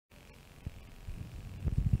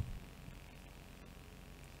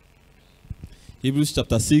Hebrews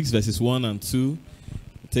chapter 6, verses 1 and 2.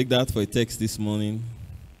 Take that for a text this morning,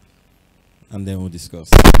 and then we'll discuss.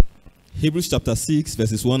 Hebrews chapter 6,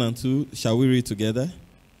 verses 1 and 2. Shall we read together?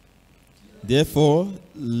 Therefore,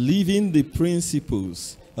 leaving the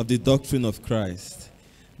principles of the doctrine of Christ,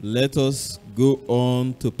 let us go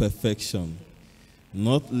on to perfection,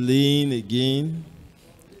 not laying again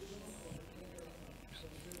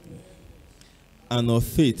and of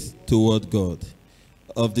faith toward God,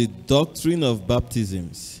 of the doctrine of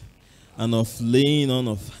baptisms, and of laying on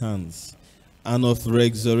of hands, and of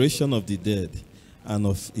resurrection of the dead, and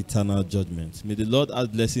of eternal judgment. May the Lord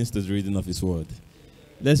add blessings to the reading of his word.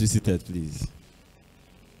 Let's be seated, please.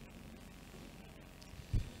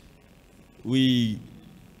 We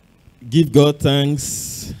give God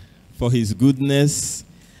thanks for his goodness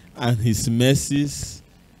and his mercies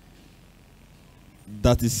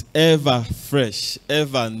that is ever fresh,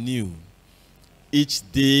 ever new,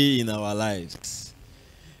 each day in our lives.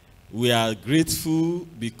 We are grateful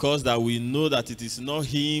because that we know that it is not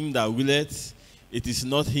him that willeth, it is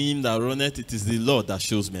not him that runneth, it is the Lord that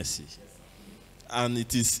shows mercy. And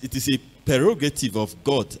it is a prerogative of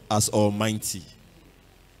God as Almighty.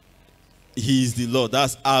 He is the Lord,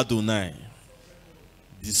 that's Adonai,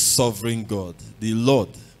 the sovereign God, the Lord,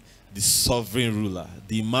 the sovereign ruler,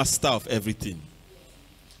 the master of everything.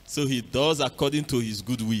 So he does according to his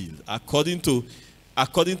good will, according to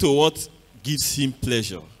what gives him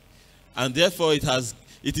pleasure. And therefore it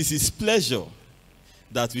is his pleasure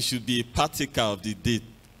that we should be a partaker of the day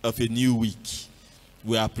of a new week.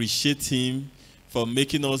 We appreciate him for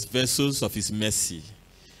making us vessels of his mercy.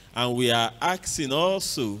 And we are asking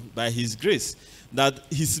also by his grace that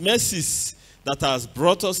his mercies that has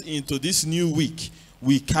brought us into this new week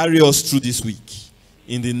will carry us through this week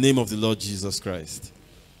in the name of the Lord Jesus Christ.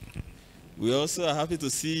 We also are happy to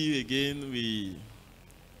see you again.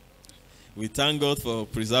 We thank God for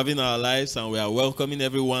preserving our lives, and we are welcoming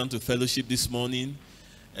everyone to fellowship this morning.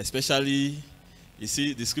 Especially, you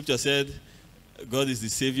see, the scripture said, God is the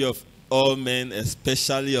Savior of all men,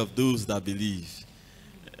 especially of those that believe.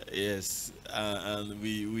 Yes, and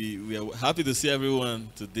we are happy to see everyone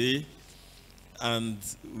today. And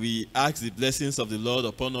we ask the blessings of the Lord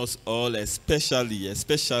upon us all,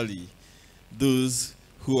 especially those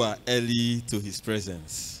who are early to his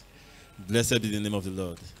presence. Blessed be the name of the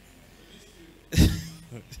Lord.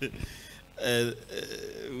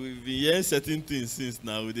 We've been hearing certain things since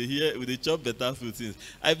now. We chop better food since.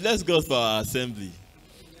 I bless God for our assembly.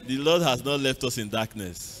 The Lord has not left us in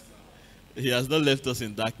darkness. He has not left us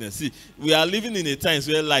in darkness. See, we are living in a time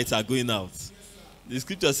where lights are going out. The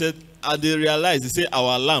scripture said, and they say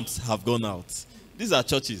our lamps have gone out. These are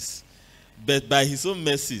churches. But by his own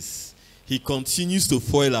mercies, he continues to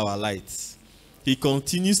foil our lights. He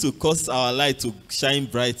continues to cause our light to shine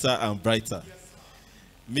brighter and brighter.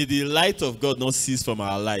 May the light of God not cease from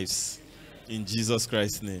our lives. In Jesus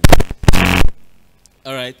Christ's name.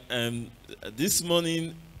 All right. This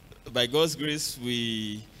morning, by God's grace,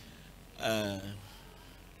 we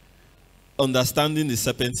understanding the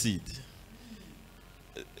serpent seed.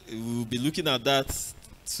 We will be looking at that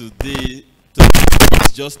today.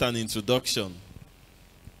 It's just an introduction.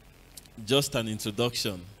 Just an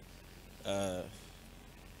introduction.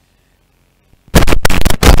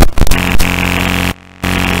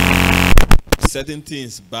 Certain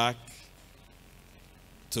things back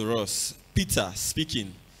to us. Peter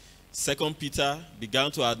speaking. 2 Peter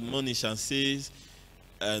began to admonish and says,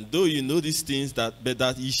 and though you know these things, but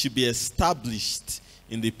that you should be established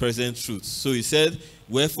in the present truth. So he said,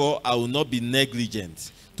 wherefore I will not be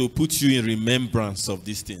negligent to put you in remembrance of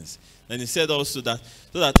these things. And he said also that,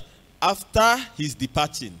 so that after his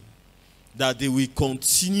departing, that they will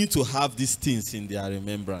continue to have these things in their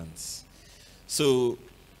remembrance. So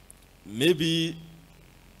maybe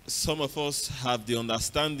some of us have the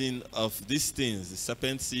understanding of these things, the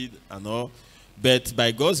serpent seed and all, but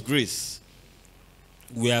by God's grace,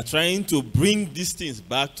 we are trying to bring these things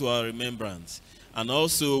back to our remembrance. And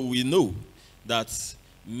also we know that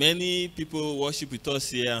many people worship with us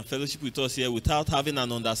here and fellowship with us here without having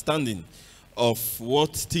an understanding of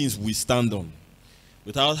what things we stand on,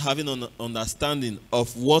 without having an understanding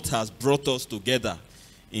of what has brought us together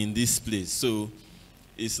in this place. So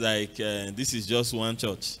it's like this is just one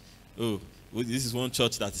church. Oh, this is one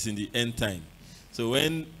church that is in the end time. So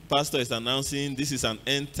when pastor is announcing this is an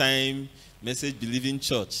end time message believing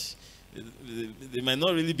church, they might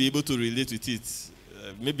not really be able to relate with it.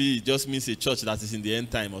 Maybe it just means a church that is in the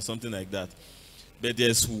end time or something like that. But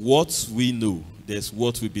there's what we know, there's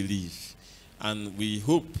what we believe. And we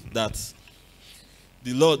hope that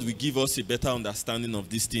the Lord will give us a better understanding of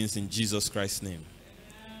these things in Jesus Christ's name.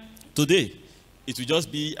 Today, it will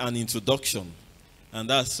just be an introduction. And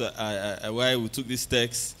that's why we took this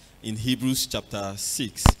text in Hebrews chapter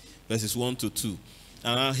 6, verses 1 to 2.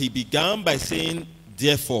 And he began by saying,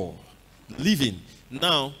 therefore, living.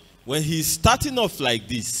 Now, when he's starting off like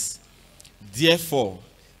this, therefore,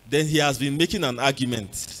 then he has been making an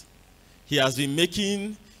argument. He has been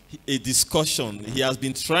making a discussion. He has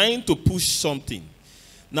been trying to push something.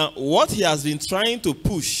 Now, what he has been trying to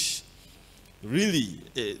push, really,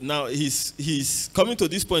 now he's coming to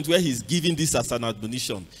this point where he's giving this as an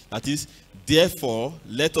admonition. That is, therefore,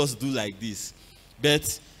 let us do like this.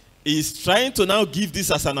 But he's trying to now give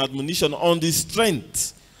this as an admonition on the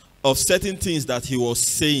strength of certain things that he was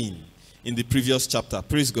saying in the previous chapter.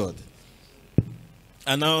 Praise God.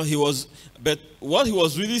 And now but what he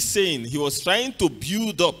was really saying, he was trying to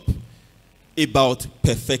build up about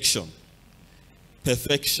perfection.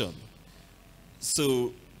 Perfection.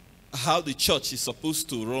 So, how the church is supposed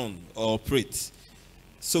to run or operate.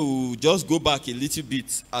 So, we'll just go back a little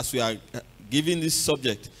bit as we are giving this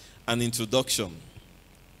subject an introduction.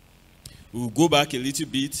 We'll go back a little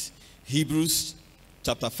bit. Hebrews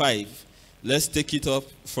chapter 5. Let's take it up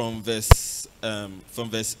from verse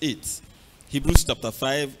 8. Hebrews chapter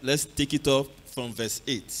 5. Let's take it up from verse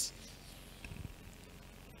 8.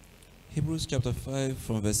 Hebrews chapter 5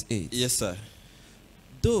 from verse 8. Yes, sir.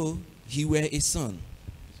 Though he were a son,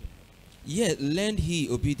 yet learned he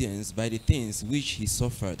obedience by the things which he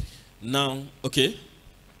suffered. Now, okay.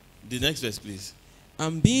 The next verse, please.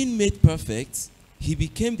 And being made perfect, he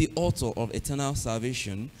became the author of eternal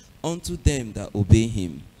salvation unto them that obey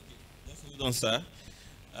him. Hold on, sir.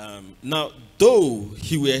 Now, though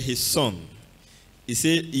he were his son, he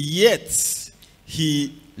said, yet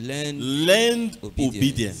he learned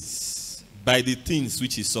obedience by the things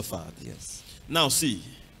which he suffered. Yes. Now, see,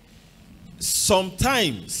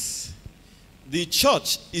 sometimes the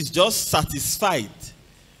church is just satisfied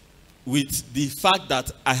with the fact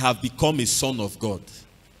that I have become a son of God.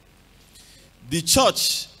 The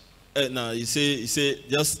church, now you say,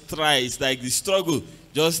 just try. It's like the struggle.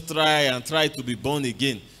 Just try and try to be born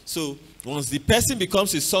again. So once the person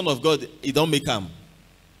becomes a son of God, it don't make him.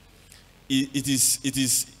 He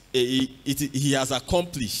has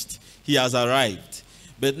accomplished. He has arrived.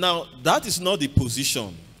 But now that is not the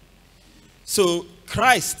position. So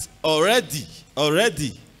Christ already,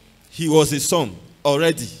 he was a son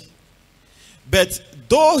already. But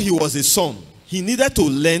though he was a son, he needed to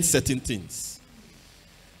learn certain things.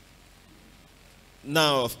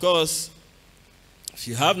 Now, of course, if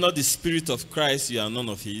you have not the Spirit of Christ, you are none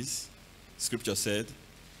of his, Scripture said.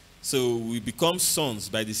 So we become sons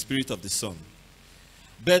by the Spirit of the Son.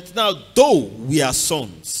 But now, though we are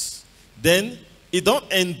sons, then it don't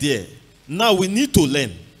end there. Now we need to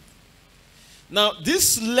learn. Now,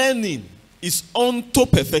 this learning is unto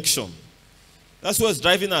perfection. That's what's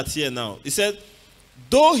driving at here now. He said,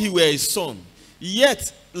 though he were a son,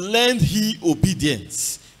 yet learned he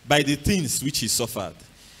obedience by the things which he suffered.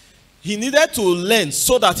 He needed to learn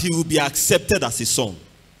so that he would be accepted as a son.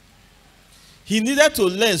 He needed to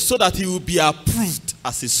learn so that he would be approved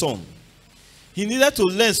as a son. He needed to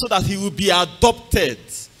learn so that he would be adopted.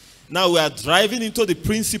 Now we are driving into the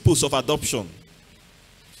principles of adoption.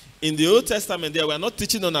 In the Old Testament there, we are not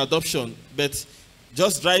teaching on adoption, but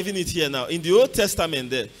just driving it here now. In the Old Testament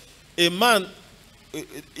there, a man,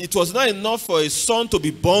 it was not enough for a son to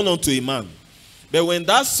be born unto a man. But when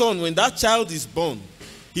that child is born,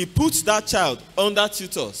 he puts that child under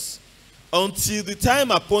tutors until the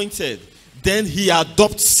time appointed. Then he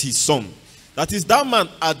adopts his son. That is, that man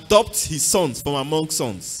adopts his sons from among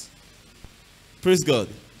sons. Praise God.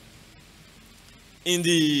 In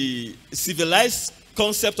the civilized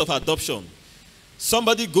concept of adoption,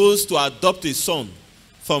 somebody goes to adopt a son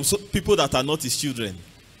from people that are not his children.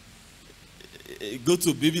 Go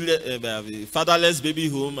to fatherless baby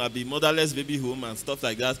home, motherless baby home and stuff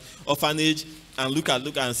like that, orphanage, and look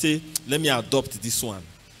and say, let me adopt this one.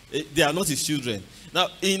 They are not his children. Now,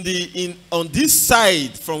 on this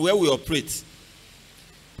side from where we operate,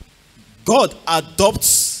 God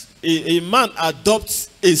adopts, a man adopts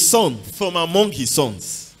a son from among his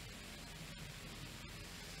sons.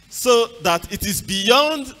 So that it is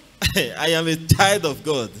beyond, I am a child of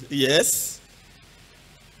God. Yes.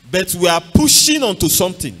 But we are pushing onto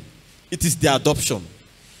something. It is the adoption.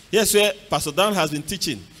 Yes, where Pastor Dan has been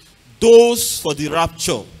teaching. Those for the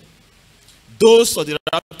rapture. Those for the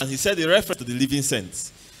rapture. And he said the reference to the living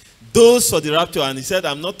saints. Those for the rapture. And he said,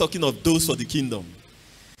 I'm not talking of those for the kingdom.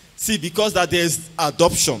 See, because that there is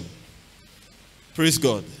adoption. Praise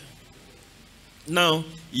God. Now,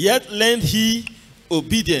 yet learned he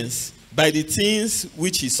obedience by the things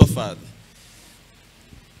which he suffered.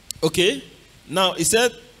 Okay? Now, he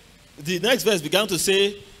said, the next verse began to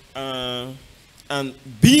say, and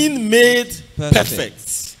being made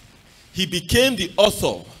perfect, he became the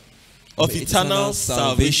author of eternal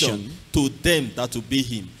salvation to them that obey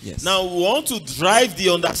him. Yes. Now, we want to drive the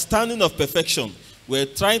understanding of perfection. We're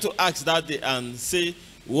trying to ask that day and say,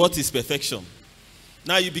 what is perfection?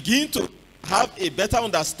 Now, you begin to have a better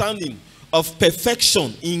understanding of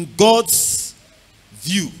perfection in God's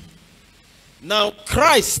view. Now,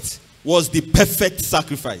 Christ was the perfect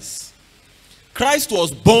sacrifice. Christ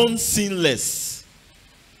was born sinless.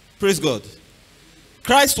 Praise God.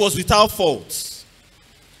 Christ was without fault.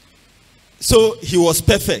 So he was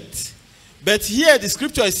perfect. But here the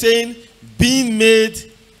scripture is saying being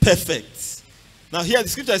made perfect. Now here the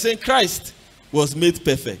scripture is saying Christ was made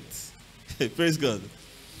perfect. Praise God.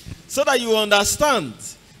 So that you understand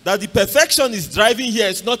that the perfection is driving here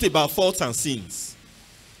is not about faults and sins.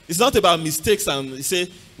 It's not about mistakes. And you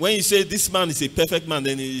say, when you say this man is a perfect man,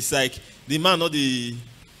 then it's like the man not the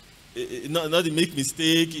make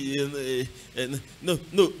mistake.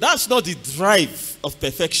 No, that's not the drive of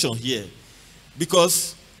perfection here,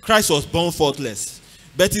 because Christ was born faultless.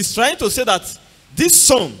 But he's trying to say that this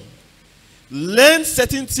son learned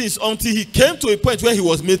certain things until he came to a point where he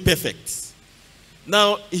was made perfect.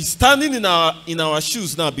 Now he's standing in our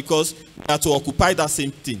shoes now, because we are to occupy that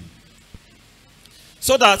same thing.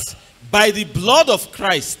 So that by the blood of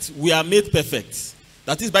Christ we are made perfect.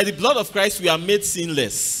 That is, by the blood of Christ we are made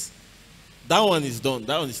sinless. That one is done.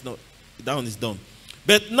 That one is not. That one is done.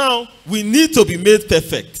 But now we need to be made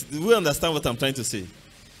perfect. Do we understand what I'm trying to say?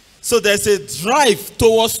 So there's a drive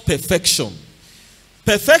towards perfection.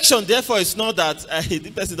 Perfection, therefore, is not that this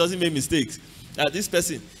person doesn't make mistakes. This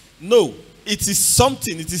person. No, it is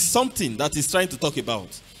something. It is something that he's trying to talk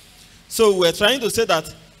about. So we're trying to say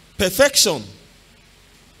that perfection,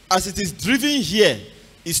 as it is driven here,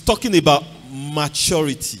 is talking about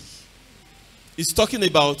maturity. It's talking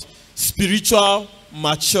about spiritual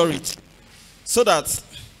maturity. So that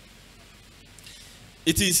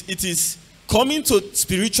it is coming to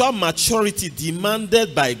spiritual maturity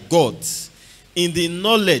demanded by God in the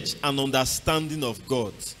knowledge and understanding of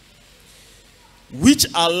God, which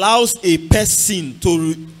allows a person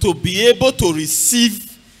to be able to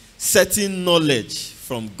receive certain knowledge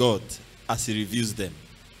from God as he reveals them.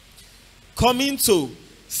 Coming to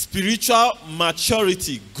spiritual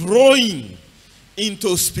maturity, growing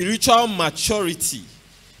into spiritual maturity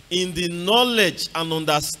in the knowledge and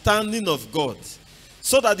understanding of God,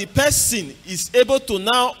 so that the person is able to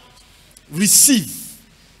now receive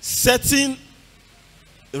certain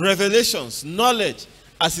revelations, knowledge,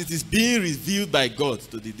 as it is being revealed by God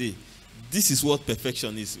to the day. This is what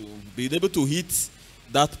perfection is. Being able to hit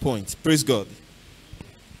that point. Praise God.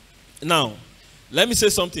 Now, let me say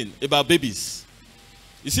something about babies.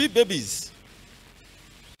 You see, babies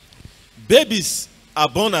are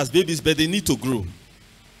born as babies, but they need to grow.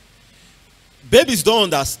 Babies don't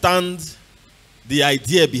understand the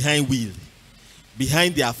idea behind will,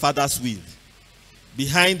 behind their father's will,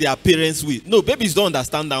 behind their parents' will. No, babies don't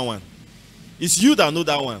understand that one. It's you that know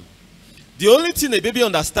that one. The only thing a baby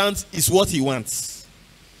understands is what he wants.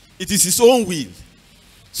 It is his own will.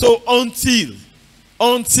 So until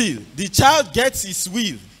the child gets his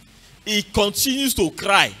will, he continues to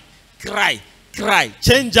cry,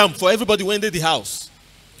 change jam for everybody when they're in the house,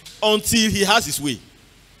 until he has his way.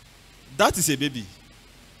 That is a baby.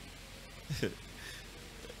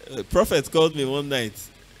 A prophet called me one night,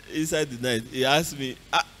 inside the night. He asked me,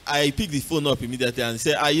 I picked the phone up immediately and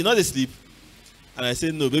said, "Are you not asleep?" And I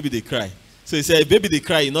said, "No, baby, they cry." So he said, "Baby, they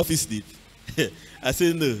cry, you not sleep?" I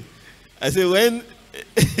said, "No." I said, "When?"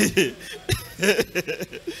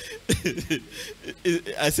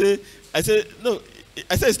 I said, "No."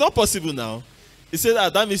 I said, "It's not possible now." He said,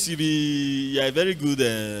 "That means you are a very good,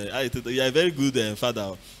 you are a very good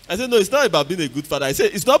father." I said, "No, it's not about being a good father." I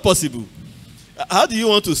said, "It's not possible. How do you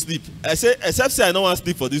want to sleep?" I said, "Except say I don't want to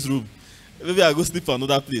sleep for this room. Maybe I'll go sleep for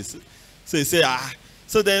another place." So he said, "Ah."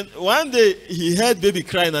 So then one day he heard baby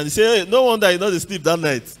crying and he said, "Hey, no wonder you not sleep that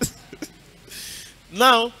night."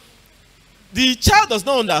 Now, the child does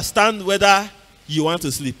not understand whether you want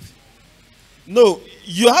to sleep. No,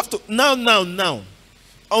 you have to, now.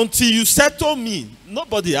 Until you settle me,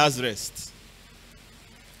 nobody has rest.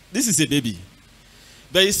 This is a baby.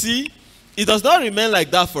 But you see, it does not remain like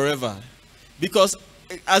that forever. Because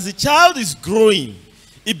as the child is growing,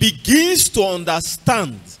 it begins to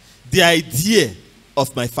understand the idea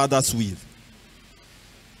of my father's will.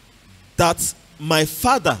 That my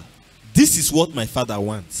father, this is what my father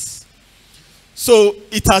wants. So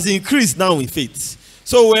it has increased now in faith.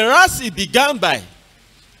 So whereas it began by,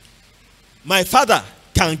 my father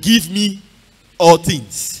can give me all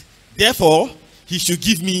things. Therefore, he should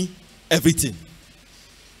give me everything.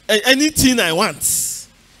 Anything I want,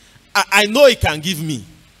 I know he can give me.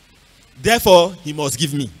 Therefore, he must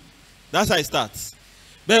give me. That's how it starts.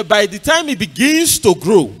 But by the time it begins to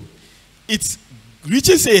grow, it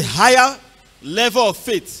reaches a higher level of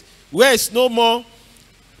faith where it's no more,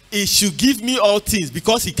 he should give me all things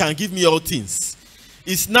because he can give me all things.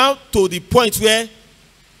 It's now to the point where,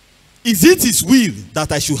 is it his will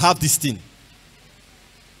that I should have this thing?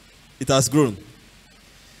 It has grown.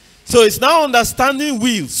 So it's now understanding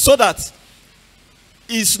will, so that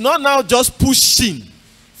it's not now just pushing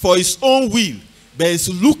for his own will, but it's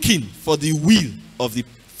looking for the will of the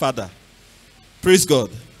Father. Praise God.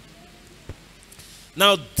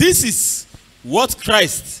 Now this is what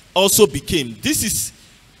Christ also became. This is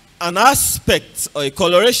an aspect or a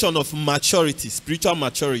coloration of maturity, spiritual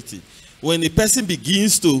maturity. When a person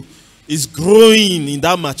is growing in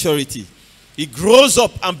that maturity, he grows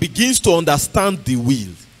up and begins to understand the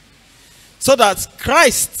will. So that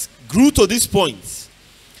Christ grew to this point.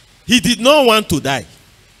 He did not want to die.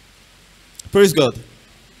 Praise God.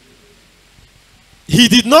 He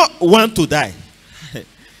did not want to die.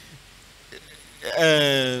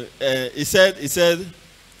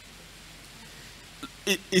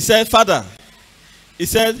 He said, Father, he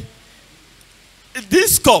said,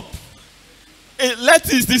 this cup, let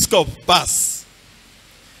this cup pass.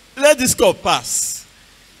 Let this cup pass.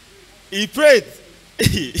 He prayed.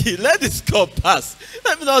 He let this cup pass.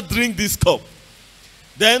 Let me not drink this cup.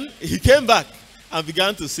 Then he came back and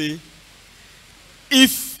began to say,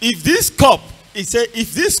 if this cup, he said,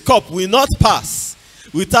 if this cup will not pass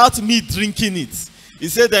without me drinking it, he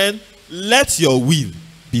said, then let your will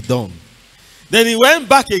be done. Then he went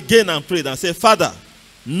back again and prayed and said, Father,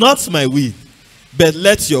 not my will, but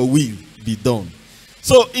let your will be done.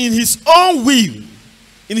 So in his own will,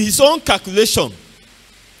 in his own calculation,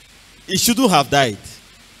 he shouldn't have died.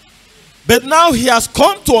 But now he has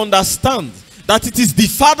come to understand that it is the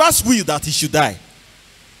Father's will that he should die.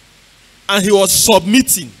 And he was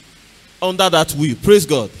submitting under that will. Praise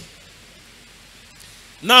God.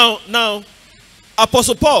 Now,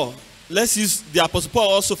 Apostle Paul, let's use the Apostle Paul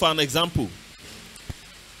also for an example.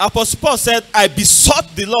 Apostle Paul said, I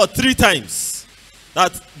besought the Lord 3 times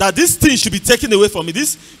that this thing should be taken away from me.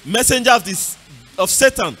 This messenger of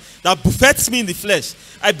Satan that buffets me in the flesh.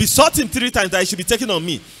 I besought him 3 times that it should be taken on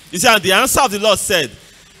me. He said, and the answer of the Lord said,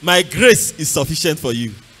 my grace is sufficient for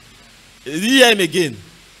you. Did you hear him again?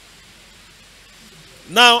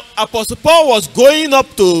 Now, Apostle Paul was going up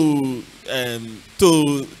to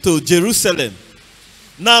Jerusalem.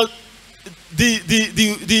 Now,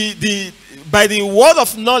 by the word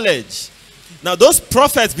of knowledge, now those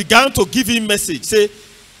prophets began to give him message. Say,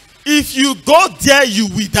 if you go there, you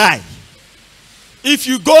will die. If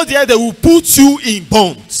you go there, they will put you in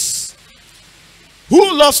bonds.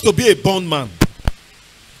 Who loves to be a bondman?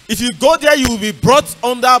 If you go there, you will be brought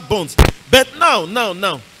under bonds. But now,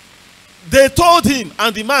 they told him,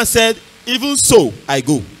 and the man said, even so, I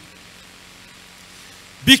go.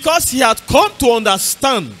 Because he had come to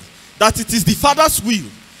understand that it is the Father's will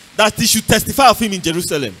that he should testify of him in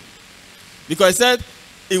Jerusalem. Because he said,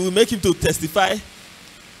 it will make him to testify.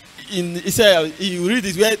 He said, he will read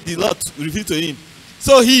it where the Lord revealed to him.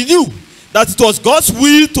 So he knew that it was God's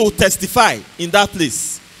will to testify in that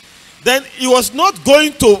place. Then he was not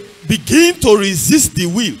going to begin to resist the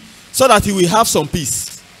will so that he will have some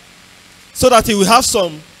peace. So that he will have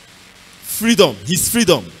some freedom, his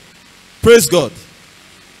freedom. Praise God.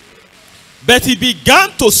 But he began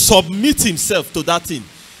to submit himself to that thing.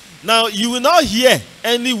 Now, you will not hear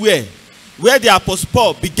anywhere where the Apostle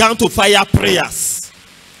Paul began to fire prayers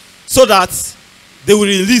so that they will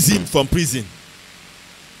release him from prison.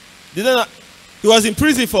 He was in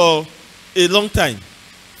prison for a long time.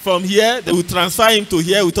 From here, they will transfer him to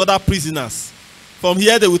here with other prisoners. From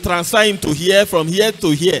here, they will transfer him to here, from here to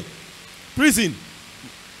here. Prison.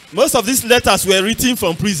 Most of these letters were written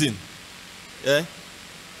from prison. Yeah?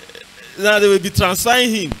 Now they will be transferring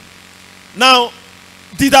him. Now,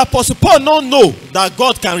 did Apostle Paul not know that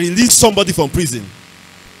God can release somebody from prison?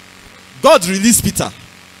 God released Peter.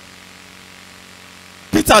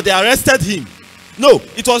 Peter, they arrested him. No,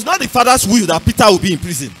 it was not the Father's will that Peter would be in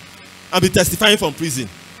prison and be testifying from prison.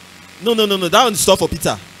 No. That was stuff for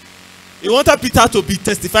Peter. He wanted Peter to be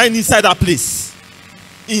testifying inside that place,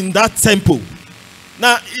 in that temple.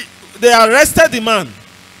 Now, they arrested the man.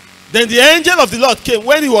 Then the angel of the Lord came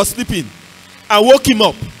when he was sleeping and woke him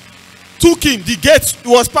up. Took him, the gates, he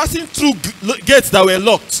was passing through gates that were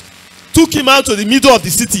locked. Took him out to the middle of the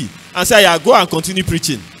city and said, yeah, go and continue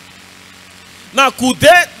preaching. Now, could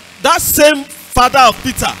that same father of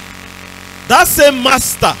Peter that same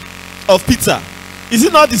master of Peter, is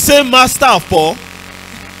it not the same master of Paul?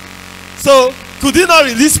 So could he not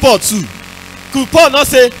release Paul too? Could Paul not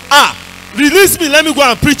say, release me, let me go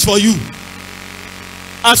and preach for you,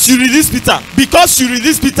 as you release Peter? Because you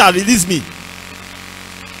release Peter, release me.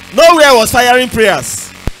 Nowhere was firing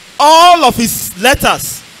prayers. All of his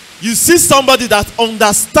letters, you see somebody that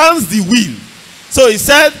understands the will. So he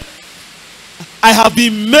said, I have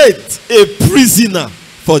been made a prisoner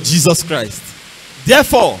for Jesus Christ.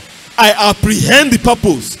 Therefore, I apprehend the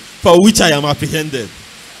purpose for which I am apprehended.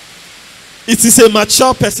 It is a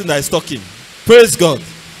mature person that is talking. Praise God.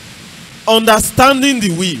 Understanding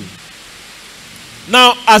the will.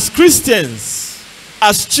 Now, as Christians,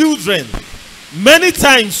 as children, many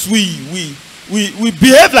times we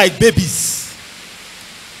behave like babies.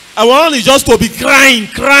 I want you just to be crying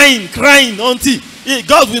until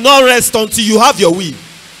God will not rest until you have your will.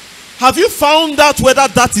 Have you found out whether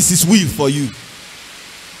that is his will for you?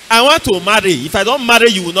 I want to marry. If I don't marry,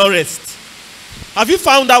 you will not rest. Have you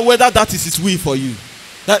found out whether that is his will for you?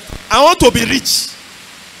 That I want to be rich.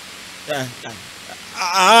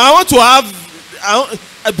 I want to have,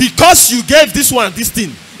 because you gave this one this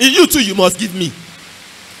thing, you too you must give me.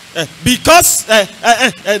 Because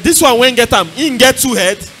this one when get them, he get two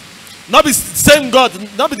head. Not be the same God,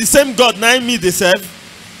 not be the same God. Nine me they serve.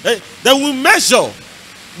 Then we measure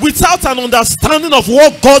without an understanding of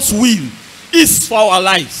what God's will is for our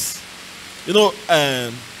lives. You know,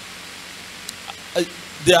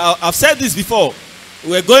 I've said this before.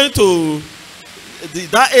 We're going to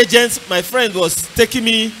that agent. My friend was taking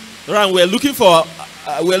me around. We're looking for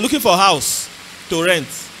a house to rent,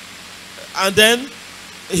 and then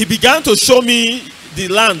he began to show me the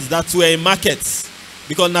lands that were in markets,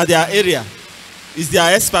 because now their area is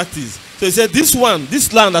their expertise. So he said, this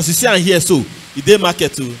land as you see and hear, so it dey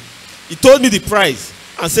market too. He told me the price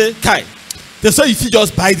and said, Kai, they say if you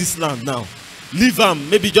just buy this land now, leave them,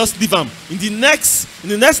 maybe just leave them. In the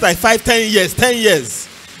next like 5-10 years, 10 years,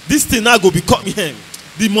 this thing now go become here.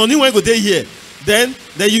 The money when go there here, then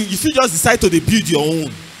you should just decide to build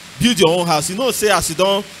your own house. You know, say as you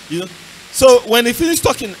don't, you know. So when he finished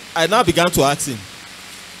talking, I now began to ask him,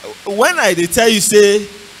 when they tell you say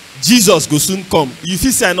Jesus go soon come, you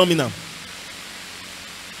feel say I know me now.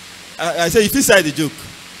 I said, you feel say the joke.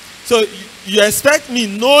 So you expect me,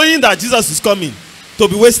 knowing that Jesus is coming, to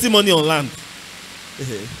be wasting money on land?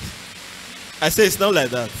 I say it's not like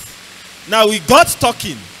that. Now we got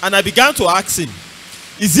talking, and I began to ask him,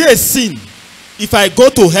 is it a sin if I go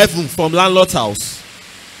to heaven from landlord's house?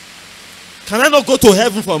 Can I not go to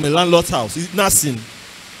heaven from a landlord's house? It's not sin.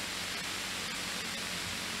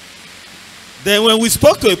 Then when we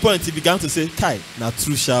spoke to a point, he began to say, Kai, not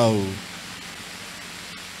true, shall.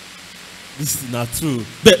 This is not true.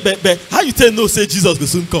 But how you tell no say Jesus will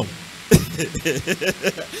soon come?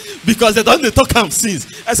 Because they don't talk am since.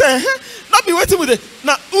 I said, not be waiting with it.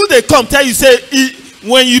 Now who they come tell you say,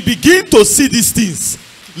 when you begin to see these things,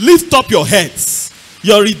 lift up your heads.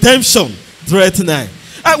 Your redemption draweth nigh.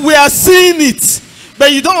 And we are seeing it,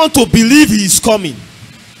 but you don't want to believe he is coming.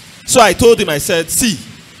 So I told him, I said, see,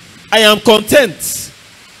 I am content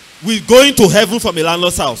with going to heaven from a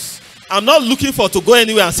landlord's house. I'm not looking for to go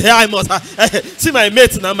anywhere and say, I must see my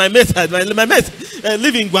mate now. My mate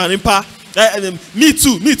live in Guarimpa. Me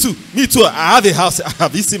too. I have a house.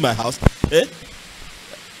 Have you seen my house?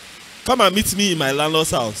 Come and meet me in my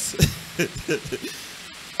landlord's house.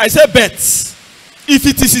 I said, bet if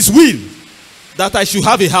it is his will that I should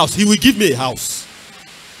have a house, he will give me a house.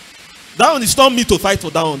 That one is not me to fight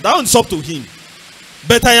for that one. That one is up to him.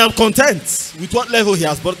 But I am content with what level he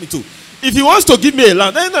has brought me to. If he wants to give me a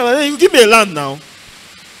land, then he will give me a land now.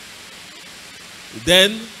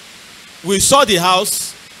 Then we saw the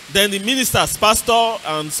house. Then the ministers, pastor,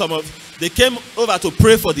 and they came over to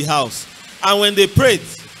pray for the house. And when they prayed,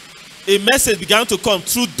 a message began to come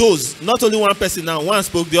through those. Not only one person now, one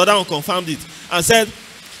spoke, the other one confirmed it and said,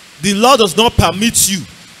 the Lord does not permit you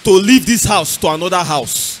to leave this house to another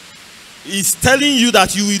house. He's telling you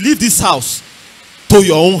that you will leave this house to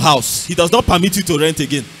your own house. He does not permit you to rent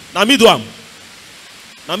again. Now me do am.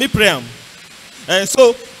 Now me pray am. And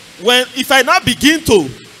so if I now begin to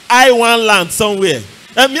eye one land somewhere,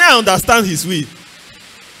 and me I understand his will.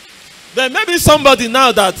 Then maybe somebody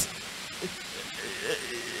now that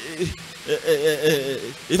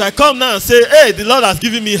if I come now and say, hey, the Lord has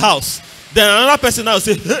given me house, then another person now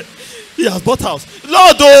say, hey, he has bought house.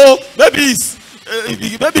 Lord, oh, maybe it's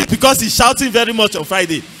because he's shouting very much on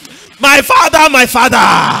Friday. My father, my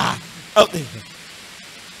father. Okay.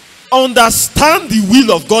 Understand the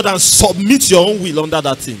will of God and submit your own will under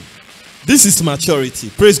that thing. This is maturity.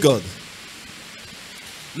 Praise God.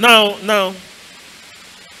 Now,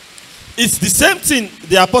 it's the same thing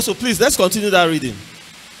the apostle, please, let's continue that reading.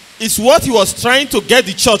 It's what he was trying to get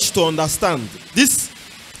the church to understand. This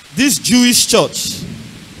Jewish church.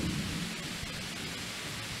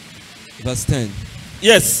 Verse 10.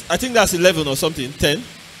 Yes, I think that's 11 or something. 10.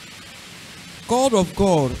 God of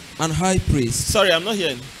God and high priest. Sorry, I'm not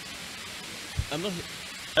hearing. I'm not.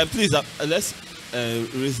 Please, let's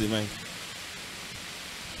raise the mic.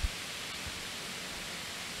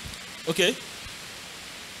 Okay.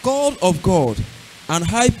 God of God and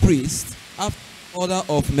high priest after the order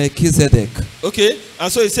of Melchizedek. Okay,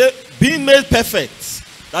 and so he said, being made perfect.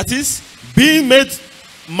 That is, being made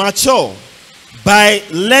mature by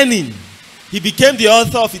learning. He became the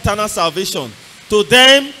author of eternal salvation to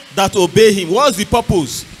them that obey him. What's the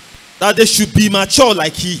purpose? That they should be mature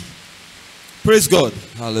like he. Praise God.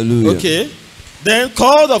 Hallelujah. Okay. Then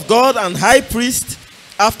called of God and high priest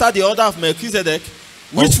after the order of Melchizedek,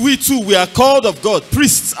 which we too, we are called of God,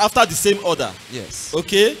 priests after the same order. Yes.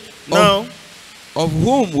 Okay. Now, of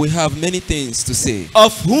whom we have many things to say.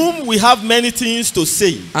 Of whom we have many things to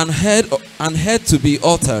say. And heard to be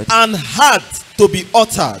uttered. And heard to be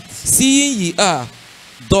uttered. Seeing ye are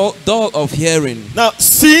dull of hearing. Now,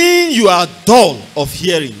 seeing you are dull of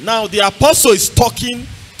hearing. Now, the apostle is talking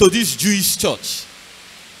to this Jewish church.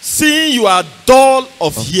 Seeing you are dull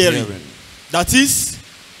of hearing. That is,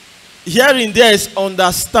 hearing there is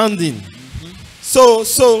understanding. So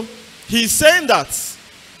he's saying that.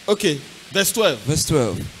 Okay, verse 12. Verse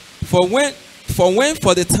 12. For when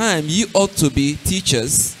for the time ye ought to be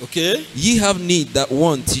teachers, okay, ye have need that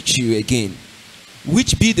one teach you again,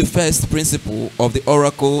 which be the first principle of the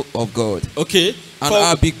oracle of God. Okay. And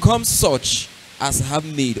are become such as have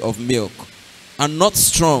need of milk, and not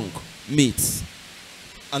strong meat.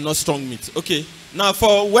 And not strong meat. Okay. Now,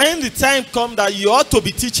 for when the time comes that you ought to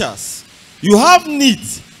be teachers, you have need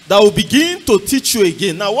that will begin to teach you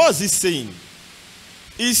again. Now, what is he saying?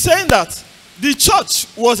 He's saying that the church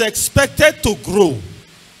was expected to grow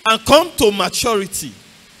and come to maturity.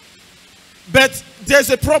 But there's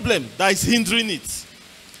a problem that is hindering it.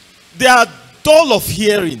 They are dull of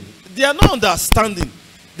hearing. They are not understanding.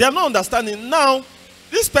 They are not understanding. Now,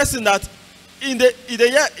 this person that in the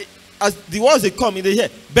year, as the words they come in the year,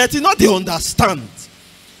 but not they understand.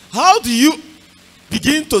 How do you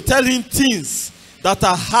begin to tell him things that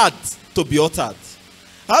are hard to be uttered?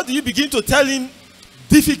 How do you begin to tell him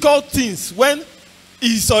difficult things when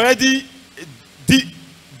he's already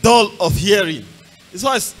dull of hearing?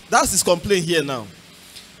 That's his complaint here now.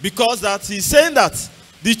 Because that he's saying that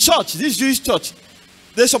the church, this Jewish church,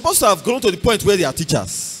 they're supposed to have grown to the point where they are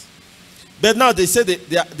teachers. But now they say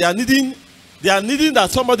they are needing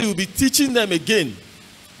that somebody will be teaching them again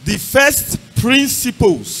the first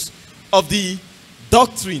principles of the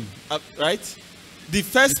doctrine, right? The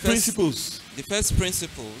first principles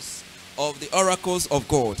of the oracles of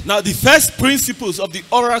God. Now, the first principles of the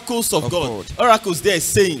oracles of God. Oracles, there are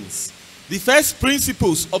sayings. The first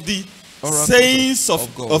principles of the sayings of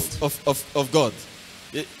God.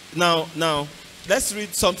 Now, let's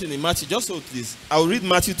read something in Matthew. Just hold this. I'll read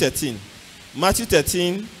Matthew 13. Matthew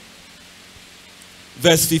 13,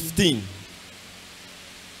 verse 15.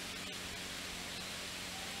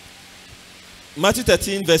 Matthew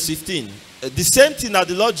 13, verse 15. The same thing that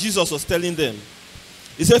the Lord Jesus was telling them.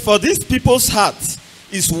 He said, for these people's heart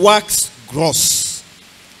is waxed gross,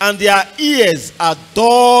 and their ears are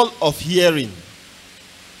dull of hearing.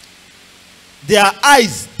 Their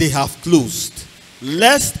eyes they have closed,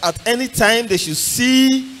 lest at any time they should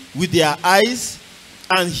see with their eyes,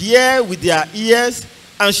 and hear with their ears,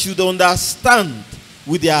 and should understand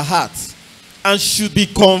with their hearts, and should be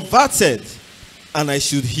converted, and I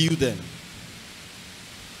should heal them.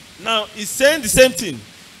 Now, he's saying the same thing,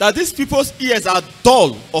 that these people's ears are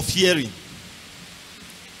dull of hearing.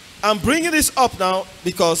 I'm bringing this up now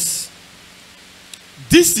because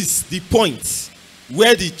this is the point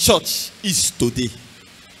where the church is today.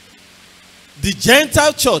 The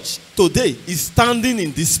Gentile church today is standing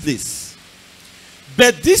in this place.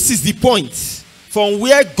 But this is the point from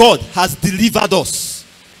where God has delivered us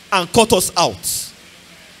and cut us out.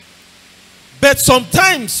 But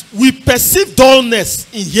sometimes we perceive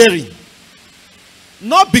dullness in hearing.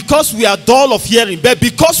 Not because we are dull of hearing, but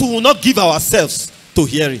because we will not give ourselves to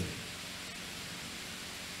hearing.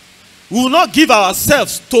 We will not give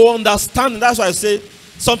ourselves to understanding. That's why I say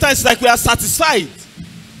sometimes it's like we are satisfied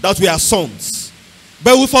that we are sons.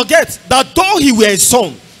 But we forget that though he were a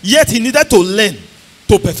son, yet he needed to learn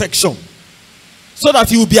to perfection, so that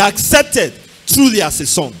he will be accepted truly as a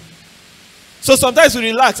son. So sometimes we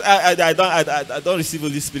relax. I don't receive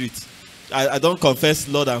Holy Spirit. I don't confess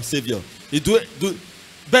Lord and Savior.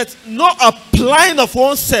 but not applying of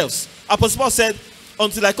oneself. Apostle Paul said,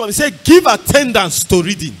 until I come. He said, give attendance to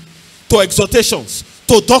reading, to exhortations,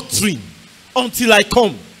 to doctrine, until I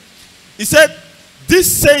come. He said,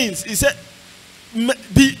 these sayings, he said,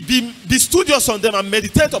 be studious on them and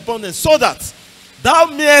meditate upon them, so that thou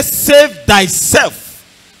mayest save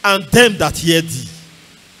thyself and them that hear thee.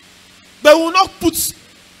 But we will not put,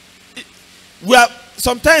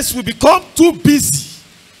 sometimes we become too busy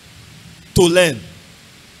to learn,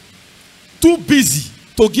 too busy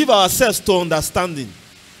to give ourselves to understanding,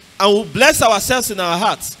 and we bless ourselves in our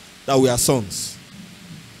hearts that we are sons.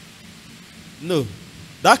 No,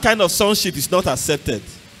 that kind of sonship is not accepted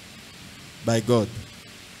by God.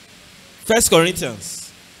 1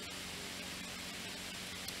 Corinthians.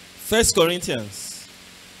 1 Corinthians.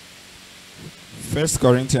 1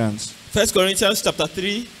 Corinthians. 1 Corinthians chapter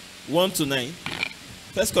 3, 1 to 9.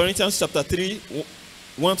 1 Corinthians chapter 3,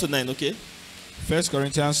 1 to 9, okay? 1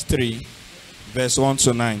 Corinthians 3, verse 1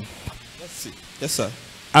 to 9. Let's see. Yes, sir.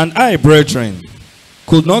 And I, brethren,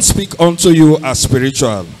 could not speak unto you as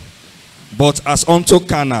spiritual, but as unto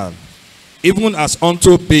carnal, even as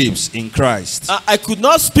unto babes in Christ. I could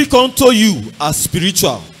not speak unto you as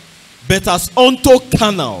spiritual, but as unto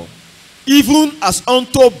carnal, even as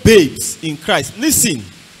unto babes in Christ. Listen,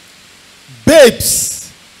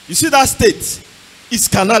 babes, you see that state is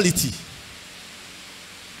carnality.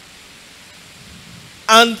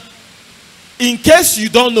 And in case you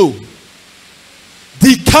don't know,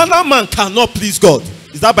 the carnal man cannot please God.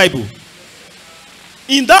 Is that Bible?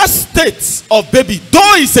 In that state of baby,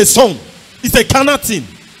 though it's a son, it's a carnal thing,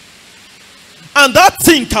 and that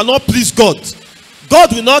thing cannot please God,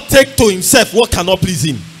 God will not take to himself what cannot please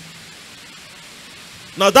him.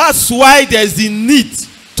 Now that's why there's the need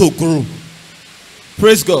to grow.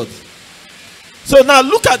 Praise God. So now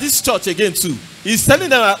look at this church again too. He's telling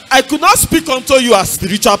them, I could not speak unto you as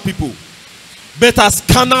spiritual people, but as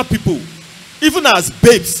carnal people, even as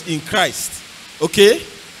babes in Christ. Okay?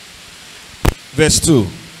 Verse 2.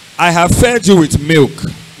 I have fed you with milk.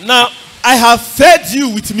 Now, I have fed you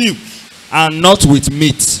with milk. And not with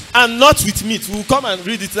meat. And not with meat. We'll come and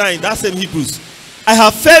read it now in that same Hebrews. I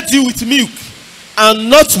have fed you with milk and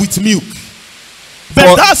not with milk.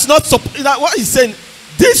 But that's not what he's saying.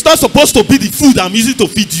 This is not supposed to be the food I'm using to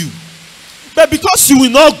feed you. But because you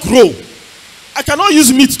will not grow, I cannot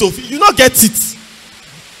use meat to feed you. You will not get it.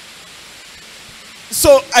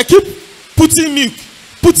 So I keep putting milk,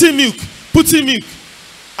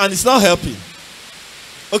 and it's not helping.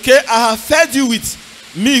 Okay, I have fed you with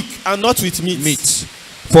milk and not with meat.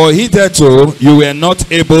 For hitherto you were not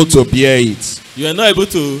able to bear it. You are not able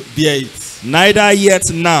to bear it. Neither yet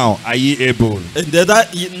now are ye able. And neither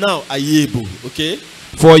yet now are ye able. Okay.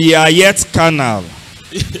 For ye are yet carnal.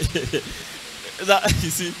 That, you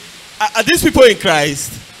see, are these people in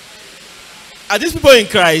Christ? Are these people in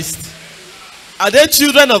Christ? Are they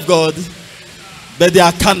children of God? But they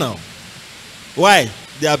are carnal. Why?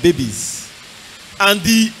 They are babies. And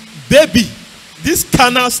the baby, this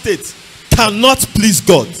carnal state, cannot please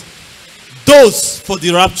God. Those for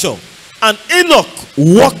the rapture. And Enoch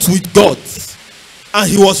walked with God, and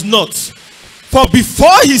he was not. For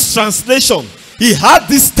before his translation, he had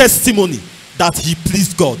this testimony that he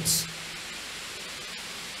pleased God.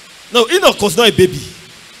 No, Enoch was not a baby.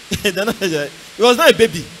 He was not a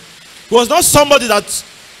baby. He was not somebody that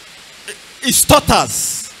he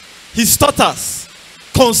stutters. He stutters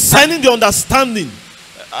concerning the understanding.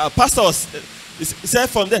 Pastor he said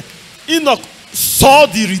from there, Enoch saw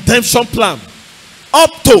the redemption plan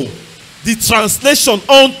up to the translation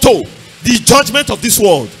onto the judgment of this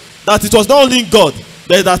world. That it was not only God,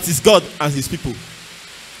 but that is God and his people.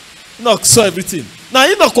 Enoch saw everything. Now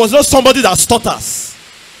Enoch was not somebody that stutters.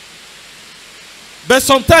 But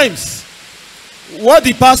sometimes, what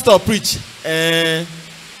the pastor preach, and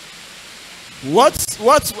we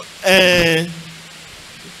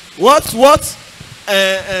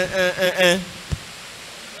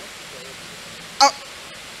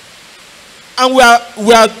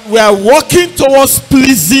are working towards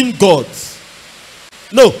pleasing God.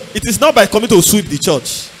 No, it is not by coming to sweep the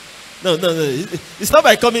church. No. It's not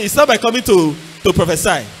by coming to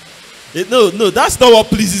prophesy. No, that's not what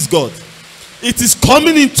pleases God. It is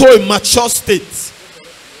coming into a mature state.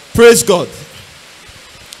 Praise God.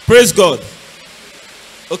 Praise God.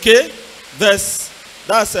 Okay? That's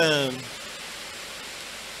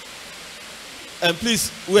and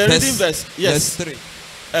please, we're reading verse 3.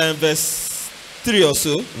 Verse 3 or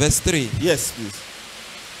so. Verse 3. Yes, please.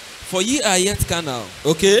 For ye are yet carnal.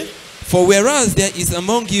 Okay. For whereas there is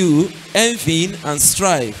among you envying and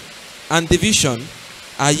strife and division,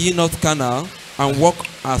 are ye not carnal and walk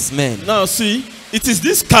as men? Now see, It is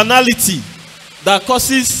this carnality that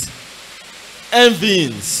causes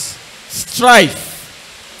envyings, strife,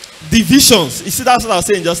 divisions. You see, that's what I was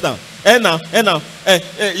saying just now.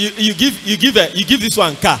 You give this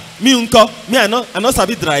one car. Me unko, me I not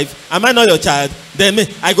sabi drive. Am I not your child? Then me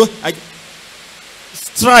I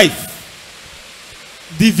strife,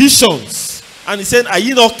 divisions, and he said, "Are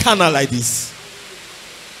you not carnal like this?"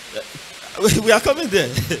 We are coming there.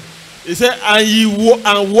 He said,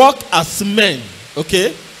 "And walk as men."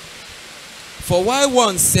 Okay. For why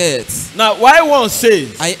one said, now why one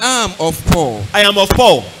says, I am of Paul, I am of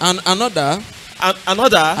Paul, and another,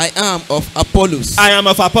 I am of Apollos. I am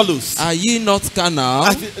of Apollos. Are ye not carnal?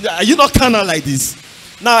 Are you not carnal like this?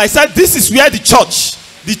 Now I said, this is where the church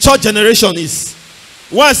generation is.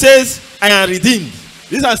 One says, I am redeemed.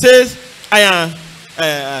 This one says, I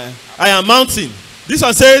am mountain. This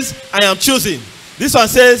one says, I am chosen. This one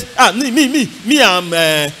says, me,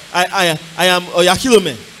 I am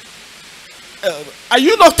Oyakilome. Are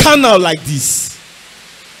you not carnal like this?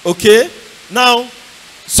 Okay. Now,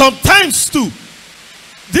 sometimes too,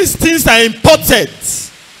 these things are imported.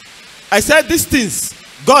 I said these things,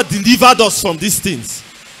 God delivered us from these things.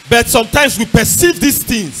 But sometimes we perceive these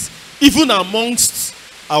things even amongst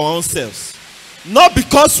our own selves. Not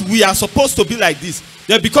because we are supposed to be like this,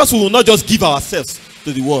 but because we will not just give ourselves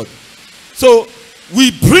to the world. So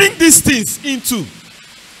we bring these things into,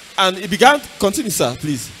 and it began. Continue, sir,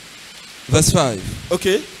 please. Verse 5.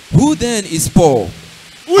 Okay. Who then is Paul?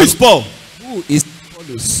 Who is Paul? Who is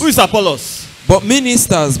Apollos? Who is Apollos? But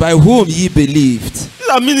ministers by whom ye believed. These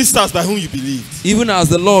are ministers by whom you believed. Even as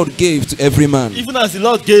the Lord gave to every man. Even as the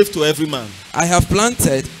Lord gave to every man. I have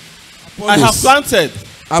planted. Apollos. I have planted.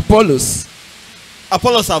 Apollos.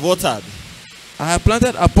 Apollos have watered. I have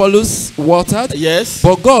planted, Apollos watered. Yes.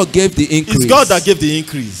 But God gave the increase. It's God that gave the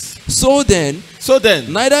increase. So then,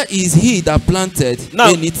 neither is he that planted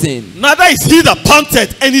anything. Neither is he that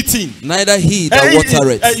planted anything. Neither he that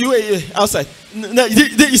watered. You outside.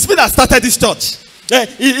 It's me that started this church.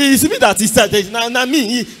 It's me that started. Now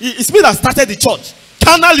me. It's me that started the church.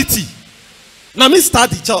 Carnality. Now me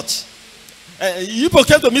start the church. You people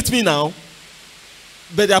came to meet me now,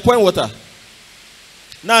 but they are pouring water.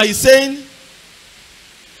 Now he's saying,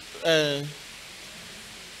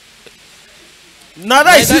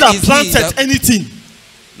 neither is he that planted anything.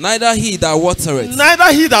 Neither he that watereth.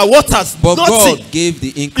 Neither he that waters. But nothing. God gave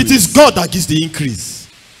the increase. It is God that gives the increase.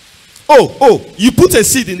 Oh, you put a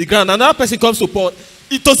seed in the ground, another person comes to pour.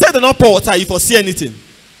 To say they not pour water, you foresee anything.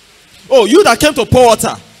 Oh, you that came to pour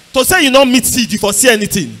water, to say you not meet seed, you foresee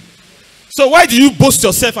anything. So why do you boast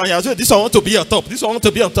yourself and you say, this one want to be on top, this one want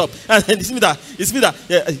to be on top, and it's me that, it's me that,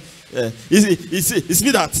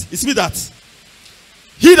 it's me that.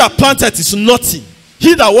 He that planted is nothing.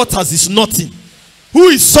 He that waters is nothing. Who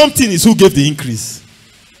is something is who gave the increase.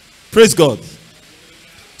 Praise God.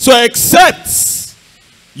 So except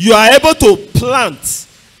you are able to plant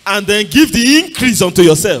and then give the increase unto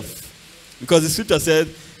yourself. Because the scripture said,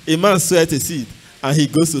 a man soweth a seed and he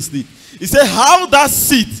goes to sleep. He said, how that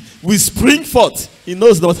seed will spring forth, he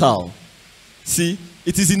knows not how. See,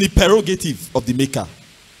 it is in the prerogative of the maker.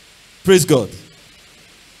 Praise God.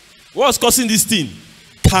 What's causing this thing?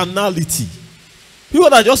 Carnality. People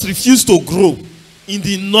that just refuse to grow in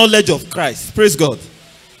the knowledge of Christ. Praise God.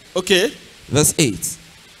 Okay. Verse 8.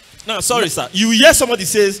 Now, sorry, sir. You hear somebody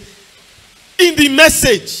says, in the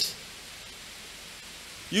message,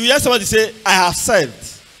 you hear somebody say, I have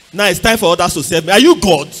served. Now it's time for others to serve me. Are you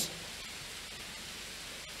God?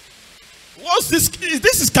 What's this?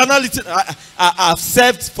 This is carnality. I've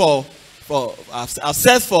served for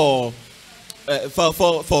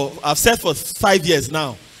 5 years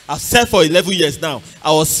now. I've served for 11 years now.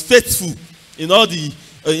 I was faithful in all the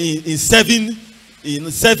in serving.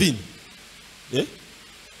 Yeah?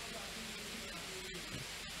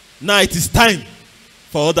 Now it is time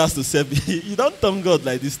for others to serve me. You don't thank God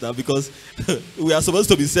like this now, because we are supposed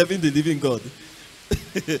to be serving the living God.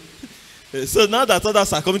 So now that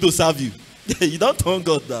others are coming to serve you, you don't thank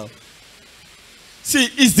God now. See,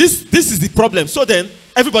 this is the problem. So then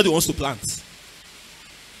everybody wants to plant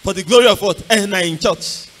for the glory of what? NI in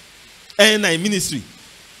church, NI in ministry,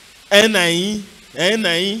 NI.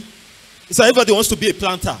 So everybody wants to be a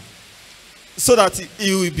planter, so that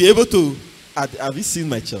he will be able to. Have you seen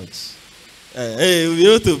my church? Hey, we'll be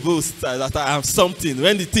able to boast that I have something.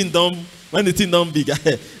 When the thing don't big,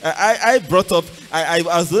 I brought up.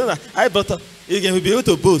 I brought up. Again, we'll be able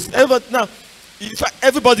to boast.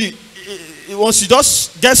 Everybody, once you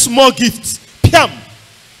just get small gifts, piam,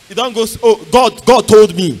 you don't go. Oh, God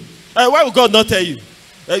told me. Why would God not tell you?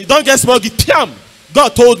 You don't get small gift, piam.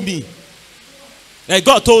 God told me.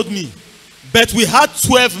 God told me. But we had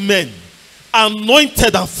 12 men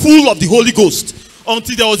anointed and full of the Holy Ghost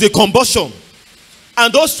until there was a combustion.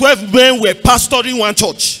 And those 12 men were pastoring one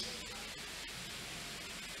church.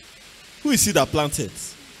 Who is it that planted?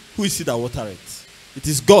 Who is it that watered? It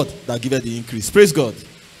is God that giveth the increase. Praise God.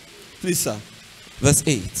 Please, sir. Verse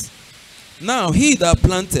 8. Now he that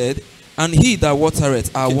planted and he that watered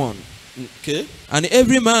are one. Okay. And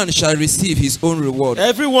every man shall receive his own reward.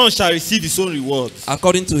 Everyone shall receive his own reward.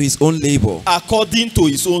 According to his own labor. According to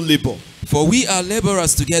his own labor. For we are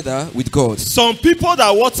laborers together with God. Some people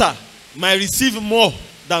that water might receive more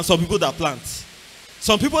than some people that plant.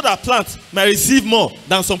 Some people that plant might receive more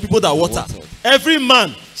than some people that water. Every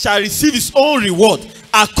man shall receive his own reward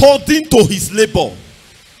according to his labor.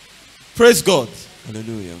 Praise God.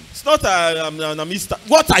 Hallelujah. It's not a mister.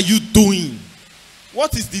 What are you doing?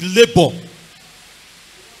 What is the labor?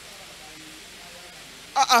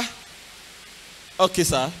 Okay,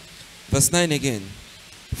 sir. Verse 9 again.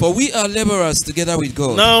 For we are laborers together with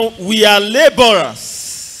God. Now we are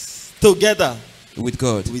laborers together with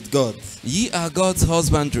God. With God. Ye are God's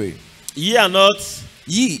husbandry. Ye are not.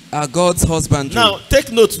 Ye are God's husbandry. Now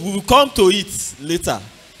take note. We will come to it later.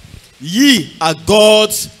 Ye are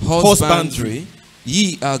God's husbandry.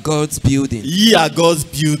 Ye are God's building. Ye are God's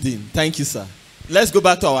building. Thank you, sir. Let's go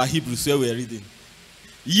back to our Hebrews where we are reading.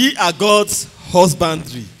 Ye are God's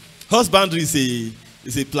husbandry. Husbandry is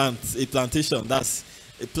a plantation. That's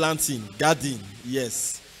a planting, garden.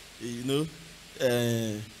 Yes, you know.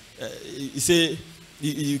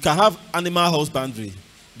 You can have animal husbandry,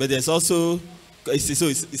 but there's also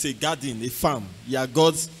it's a garden, a farm. You are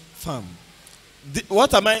God's farm.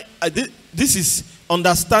 This is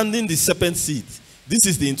understanding the serpent seed. This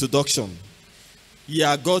is the introduction. You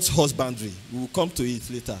are God's husbandry. We will come to it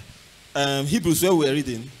later. Hebrews, where we are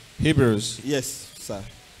reading. Hebrews. Yes, sir.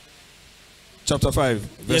 Chapter 5,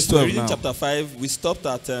 verse yes, 12 we're reading now. Chapter 5. We stopped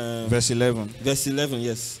at verse 11. Verse 11,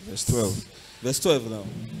 yes. Verse 12. Verse 12 now.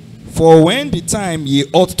 For when the time ye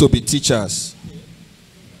ought to be teachers,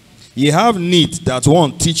 ye have need that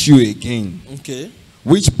one teach you again. Okay.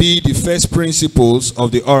 Which be the first principles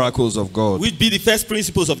of the oracles of God. Which be the first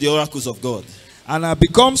principles of the oracles of God. And are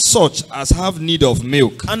become such as have need of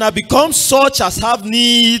milk. And are become such as have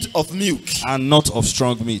need of milk. And not of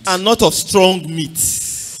strong meat. And not of strong meat.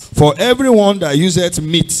 For everyone that useth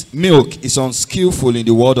milk is unskillful in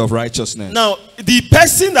the word of righteousness. Now, the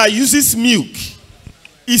person that uses milk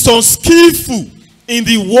is unskillful in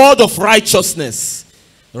the word of righteousness.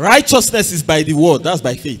 Righteousness is by the word. That's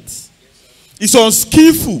by faith. It's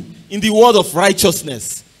unskillful in the word of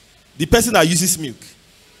righteousness. The person that uses milk.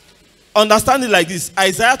 Understand it like this.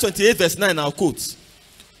 Isaiah 28 verse 9, I'll quote.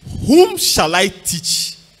 Whom shall I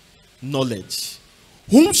teach knowledge?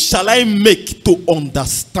 Whom shall I make to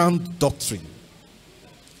understand doctrine?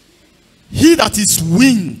 He that is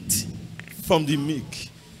weaned from the milk.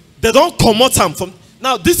 They don't come out from.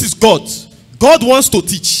 Now this is God. God wants to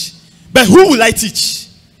teach. But who will I teach?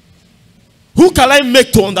 Who can I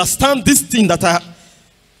make to understand this thing that I...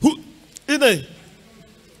 Who, you know,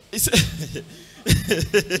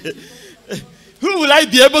 who will I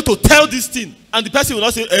be able to tell this thing? And the person will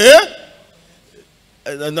not say,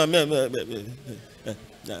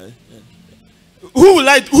 Who?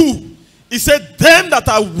 He said, them that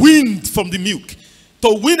are weaned from the milk.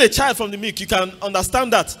 To wean a child from the milk, you can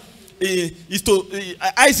understand that.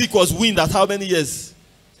 Isaac was weaned at how many years?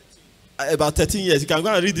 About 13 years. You can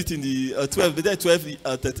go and read it in the 12. But 12,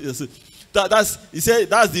 13. He said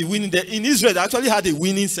that's the winning. In Israel, they actually had a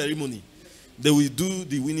winning ceremony. They will do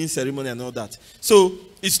the winning ceremony and all that. So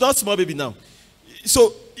it's not small baby now.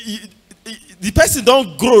 So the person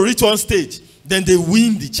don't grow reach one stage, then they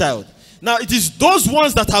wean the child. Now it is those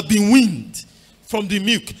ones that have been weaned from the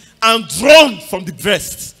milk and drawn from the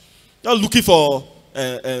breast. Not looking for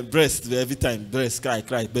breast every time. Breast,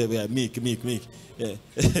 cry, baby, milk. Yeah.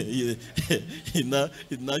 It not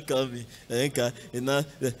coming. I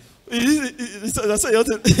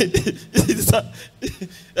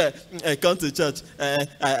come to church.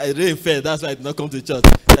 I rain fell. That's why I did not come to church.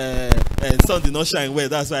 And sun did not shine well.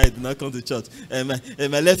 That's why I did not come to church. And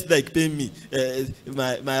my left leg pain me.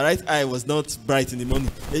 My right eye was not bright in the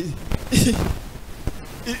morning.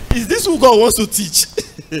 Is this who God wants to teach?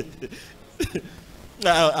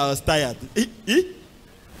 I was tired.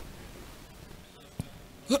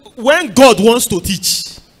 When God wants to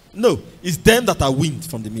teach, no, it's them that are weaned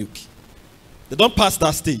from the milk. They don't pass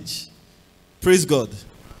that stage. Praise God.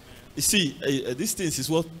 You see, these things is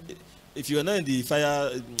what, if you are not in the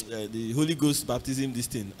fire, the Holy Ghost baptism, this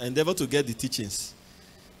thing, endeavor to get the teachings.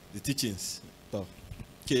 The teachings.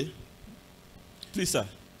 Okay. Please, sir.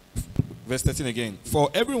 Verse 13 again. For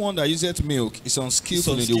everyone that useth milk is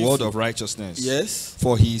unskillful in the word of righteousness. Yes.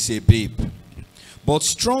 For he is a babe. But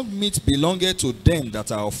strong meat belongeth to them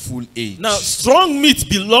that are of full age. Now, strong meat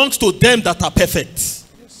belongs to them that are perfect. Yes,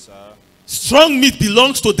 sir. Strong meat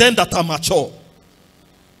belongs to them that are mature.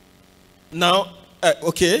 Now,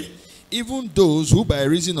 okay. Even those who by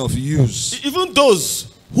reason of use. Even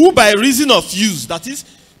those who by reason of use, that is,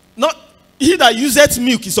 not he that useth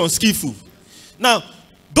milk is unskillful. Now,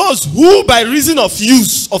 those who by reason of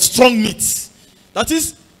use of strong meat, that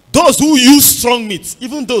is, those who use strong meat,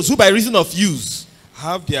 even those who by reason of use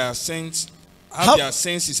have their senses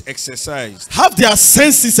exercised. Have their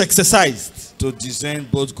senses exercised. To discern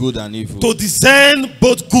both good and evil. To discern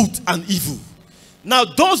both good and evil. Now,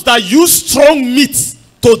 those that use strong meat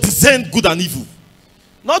to discern good and evil.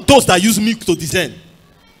 Not those that use milk to discern.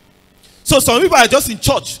 So some people are just in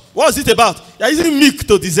church. What is it about? They are using milk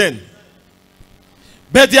to discern.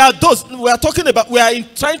 But there are those, we are talking about,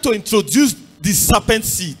 trying to introduce the serpent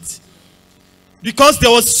seed. Because there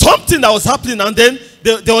was something that was happening, and then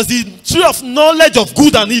there was the tree of knowledge of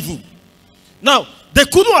good and evil. Now, they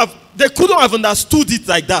couldn't have understood it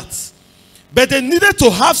like that. But they needed to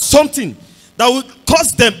have something that would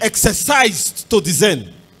cause them exercise to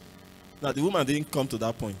discern. Now, the woman didn't come to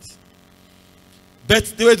that point. But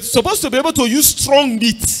they were supposed to be able to use strong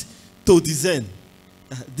meat to discern.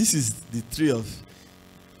 This is the tree of,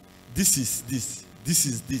 this is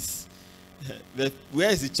this. But where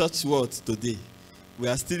is the church world today? We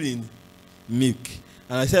are still in milk.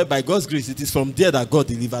 And I said, by God's grace, it is from there that God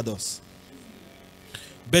delivered us.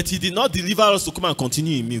 But he did not deliver us to come and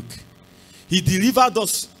continue in milk. He delivered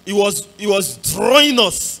us. He was drawing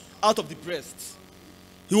us out of the breast.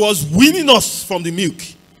 He was weaning us from the milk.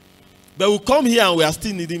 But we come here and we are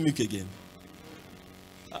still needing milk again.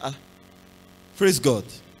 Praise God.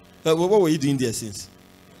 What were you doing there since?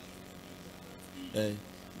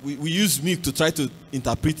 We use milk to try to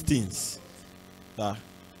interpret things.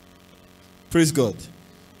 Praise God.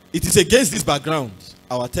 It is against this background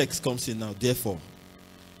our text comes in now, therefore.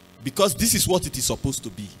 Because this is what it is supposed to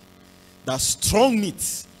be. That strong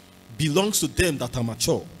meat belongs to them that are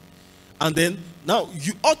mature. And then, now,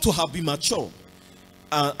 you ought to have been mature.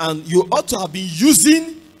 And you ought to have been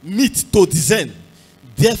using meat to discern.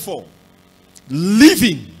 Therefore,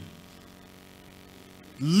 living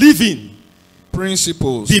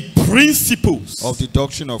principles, the principles of the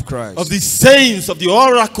doctrine of Christ, of the sayings, of the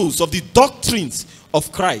oracles, of the doctrines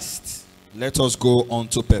of Christ. Let us go on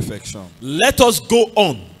to perfection. Let us go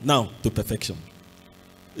on now to perfection.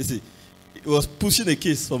 You see, it was pushing a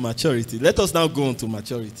case for maturity. Let us now go on to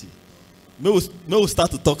maturity. May we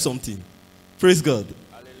start to talk something. Praise God.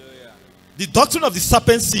 Hallelujah. The doctrine of the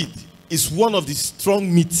serpent seed is one of the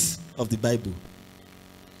strong meats of the Bible.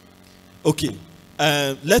 Okay.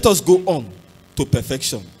 Let us go on to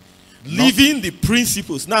perfection. Leaving the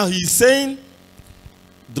principles. Now he's saying,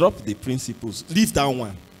 drop the principles. Leave that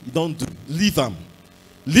one. You don't do. Leave them.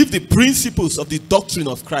 Leave the principles of the doctrine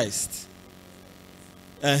of Christ.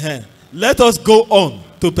 Let us go on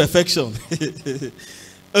to perfection.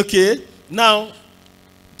 Okay. Now,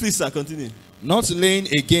 please, sir, continue. Not laying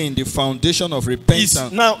again the foundation of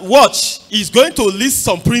repentance. Now, watch. He's going to list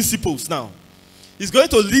some principles now. He's going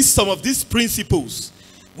to list some of these principles.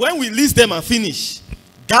 When we list them and finish,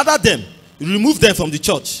 gather them, remove them from the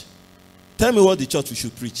church. Tell me what the church we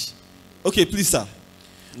should preach. Okay, please, sir.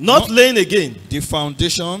 Not laying again the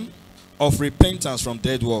foundation of repentance from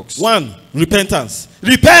dead works. One, repentance.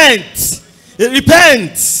 Repent.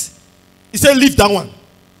 Repent. He said, leave that one.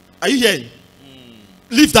 Are you hearing?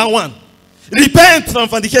 Leave that one. Repent from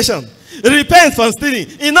fornication. Repent from stealing.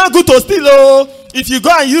 It's not good to steal. Oh, if you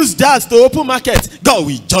go and use jars to open market, God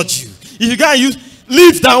will judge you. If you go and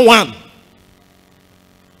leave that one.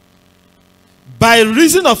 By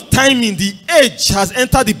reason of timing, the age has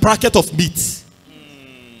entered the bracket of meat.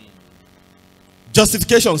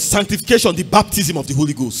 Justification, sanctification, the baptism of the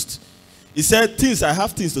Holy Ghost. He said, I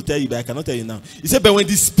have things to tell you, but I cannot tell you now. He said, but when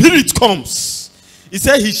the Spirit comes, he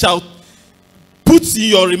said, he shall put in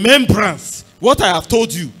your remembrance what I have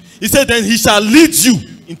told you. He said, then he shall lead you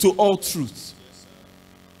into all truth.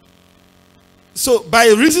 So, by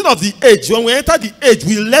reason of the age, when we enter the age,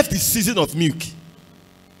 we left the season of milk.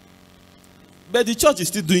 But the church is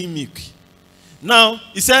still doing milk. Now,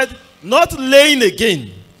 he said, not laying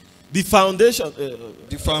again the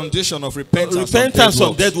foundation of repentance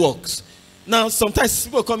from dead works. Now, sometimes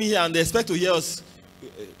people come in here and they expect to hear us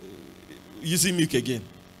using milk again.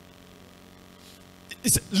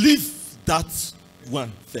 It's, leave that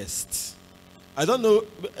one first. I don't know,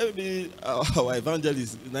 maybe our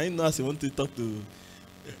evangelist, now he knows he wants to talk to,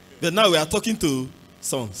 but now we are talking to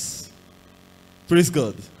sons. Praise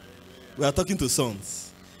God. We are talking to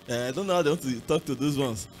sons. I don't know how they want to talk to those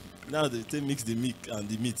ones. Now they mix the milk and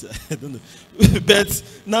the meat. I don't know. But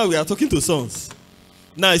now we are talking to sons.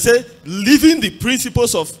 Now he said, living the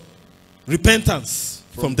principles of repentance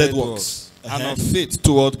from dead works. And of faith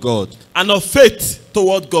toward God. And of faith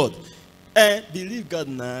toward God. Believe God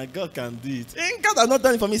now. God can do it. God has not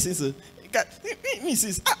done it for me since. God, me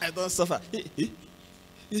since I don't suffer.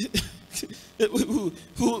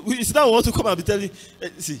 It's now want to come and be telling.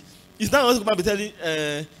 See, it's now want to come and be telling.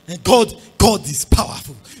 God is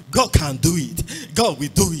powerful. God can do it. God will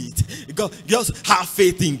do it. God, just have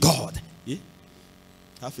faith in God. Yeah?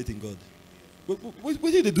 Have faith in God.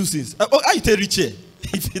 What did they do since? How you tell rich here?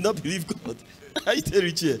 If you not believe God, how you tell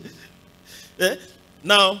rich here?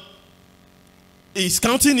 Now, he's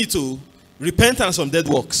counting it to repentance from dead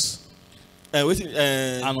works.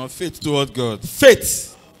 And of faith toward God.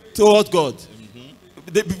 Faith toward God.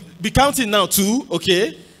 They be counting now to,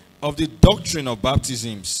 okay? Of the doctrine of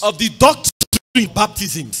baptisms. Of the doctrine of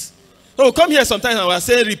baptisms. So come here sometimes and we are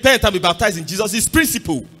saying repent and be baptized in Jesus. It's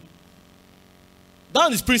principle.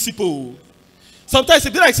 That is principle. Sometimes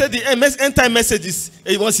it be like say the end time message is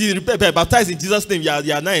once you repent, baptized in Jesus' name, you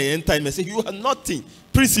are now an end time message. You are nothing.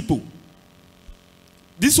 Principle.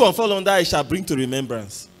 This one fall under I shall bring to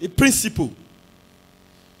remembrance. A principle.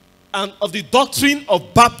 And of the doctrine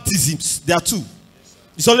of baptisms, there are two.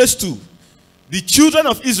 It's always two. The children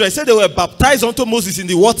of Israel said they were baptized unto Moses in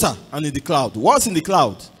the water and in the cloud. What's in the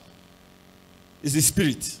cloud? Is the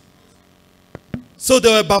Spirit. So they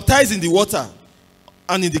were baptized in the water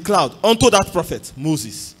and in the cloud unto that prophet,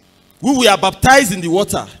 Moses. We were baptized in the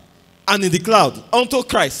water and in the cloud unto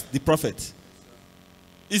Christ, the prophet.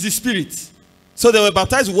 Is the Spirit. So they were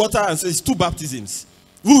baptized with water and so it's two baptisms.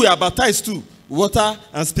 We were baptized too. Water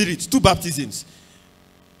and Spirit. Two baptisms.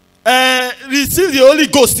 Receive the Holy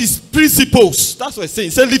Ghost is principles. That's what it's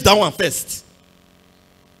saying. Say leave that one first.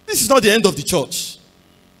 This is not the end of the church.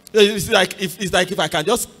 It's like if I can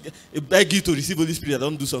just beg you to receive Holy Spirit, I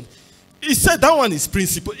don't do something. He said that one is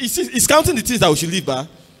principle. He's counting the things that we should live by.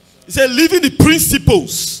 He said living the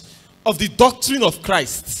principles of the doctrine of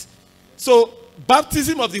Christ. So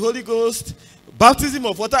baptism of the Holy Ghost, baptism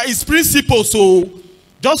of water is principle. So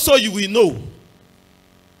just so you will know.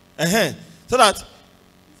 So that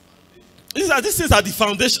these things are the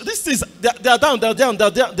foundation. These things they are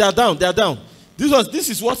down. This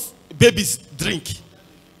is what babies drink.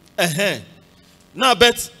 Now,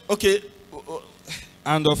 but okay.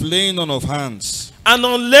 And of laying on of hands. And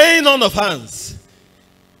on laying on of hands.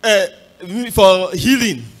 For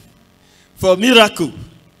healing. For miracle.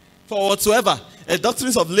 For whatsoever.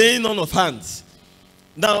 Doctrines of laying on of hands.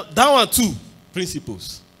 Now, that one too.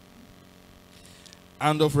 Principles.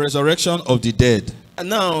 And of resurrection of the dead. And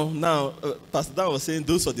now, Pastor Dan was saying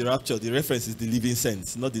those for the rapture, the reference is the living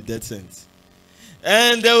saints, not the dead saints.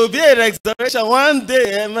 And there will be a resurrection one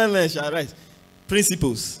day. Amen. Shall rise.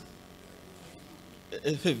 Principles.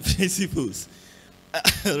 Principles.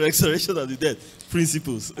 Resurrection of the dead.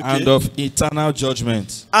 Principles. Okay? And of eternal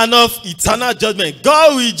judgment. And of eternal judgment.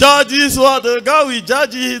 God will judge this world. God will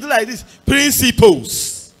judge it like this.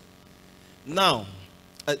 Principles. Now,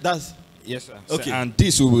 that's. Yes, sir. Okay. And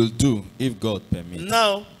this we will do if God permits.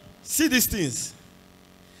 Now, see these things.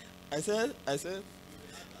 I said.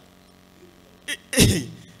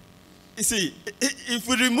 You see, if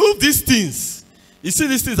we remove these things, you see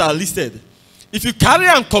these things are listed. If you carry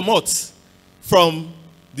and come out from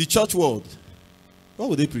the church world, what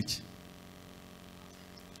would they preach?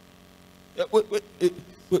 Wait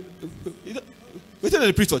till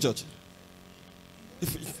they preach for church.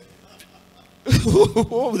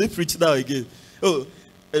 What would they preach now again?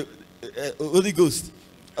 Holy Ghost.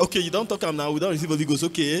 Okay, you don't talk now. We don't receive Holy Ghost.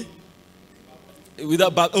 Okay.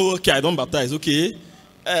 Okay, I don't baptize. Okay.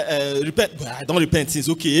 Repent. I don't repent since.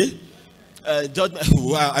 Okay. Judgment.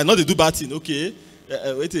 I know they do bad thing. Okay.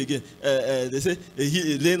 Wait again. They say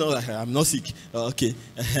laying on. I'm not sick. Okay.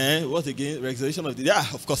 What again? Resurrection of the day.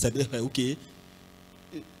 Of course I did. Okay.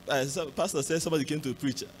 Pastor said somebody came to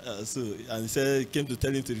preach, and he said he came to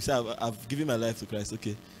tell him to receive. I've given my life to Christ.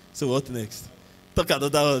 Okay. So what next? Talk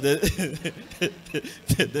another one. Then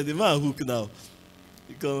the man hook now.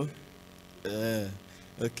 He come.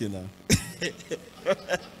 Okay now.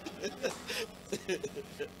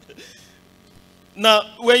 Now,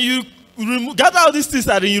 when you gather all these things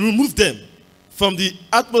and you remove them from the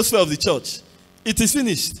atmosphere of the church, it is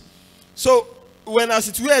finished. So, when as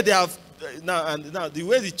it were, they have now the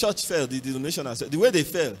way the church fell, the denomination, the way they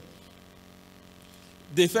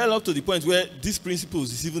fell up to the point where these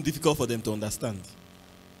principles is even difficult for them to understand.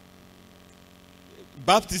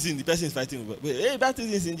 Baptism, the person is fighting. Hey,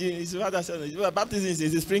 baptism is in Jesus. Baptism is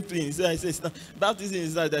in the sprinkling. It's not. Baptism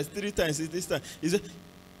is that there's 3 times. It's this time.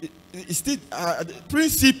 It's still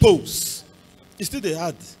principles. It's still they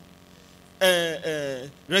had.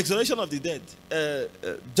 Resurrection of the dead.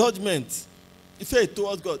 Judgment. Faith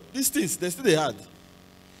towards God. These things, they still they had.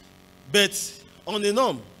 But on the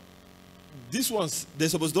norm, these ones, they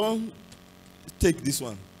supposed don't take this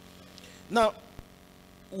one. Now,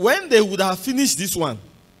 when they would have finished this one,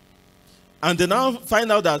 and they now find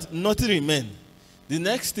out that nothing remains, the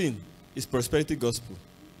next thing is prosperity gospel.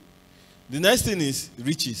 The next thing is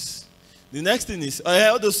riches. The next thing is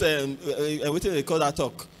all those what do they call that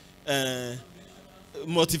talk?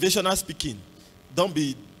 Motivational speaking. Don't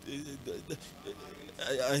be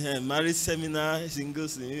marriage seminar,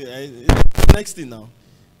 singles. Next thing now.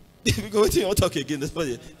 We go waiting to talk again.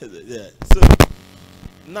 Yeah. So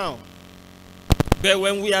now. But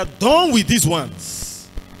when we are done with these ones,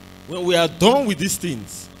 when we are done with these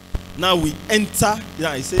things, now we enter,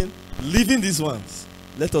 he's saying, leaving these ones,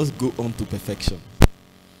 let us go on to perfection.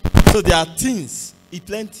 So there are things,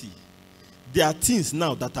 plenty. There are things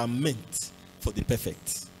now that are meant for the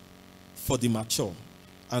perfect, for the mature.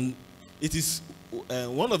 And it is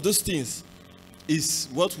one of those things is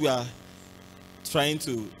what we are trying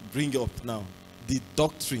to bring up now, the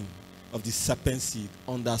doctrine of the serpent seed,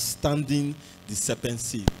 understanding the serpent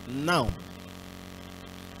seed. Now,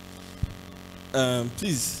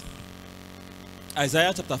 please,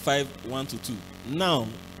 Isaiah chapter 5, 1-2. Now,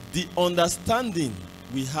 the understanding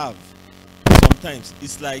we have sometimes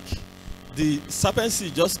is like the serpent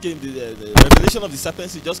seed just came, the revelation of the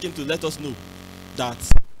serpent seed just came to let us know that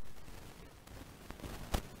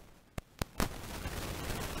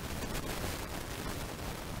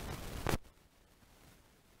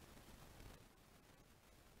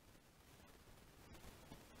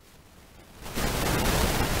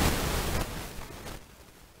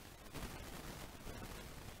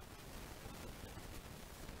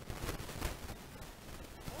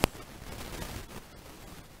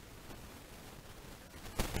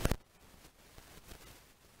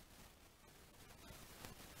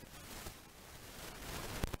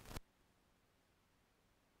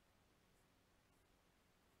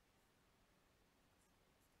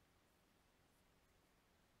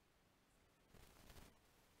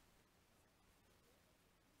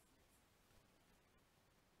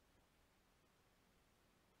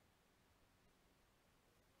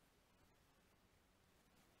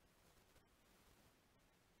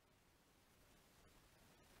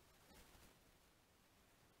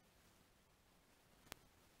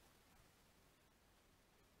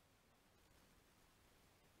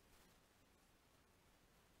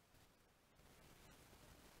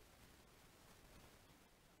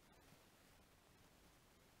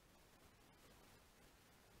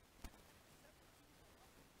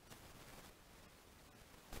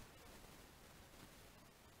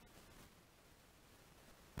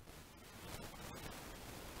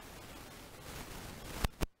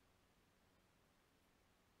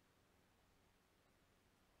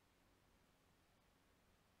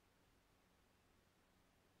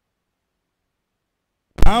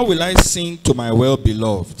now will I sing to my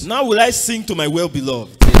well-beloved. now will I sing to my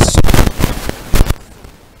well-beloved.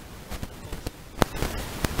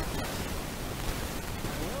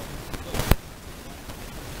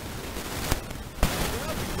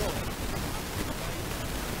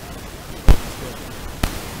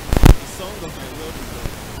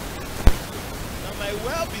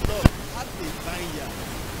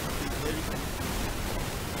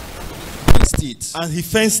 And he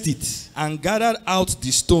fenced it. And gathered out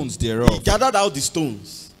the stones thereof. He gathered out the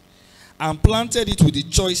stones. And planted it with the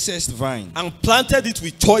choicest vine. And planted it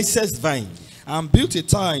with choicest vine. And built a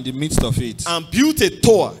tower in the midst of it. And built a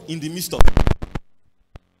tower in the midst of it.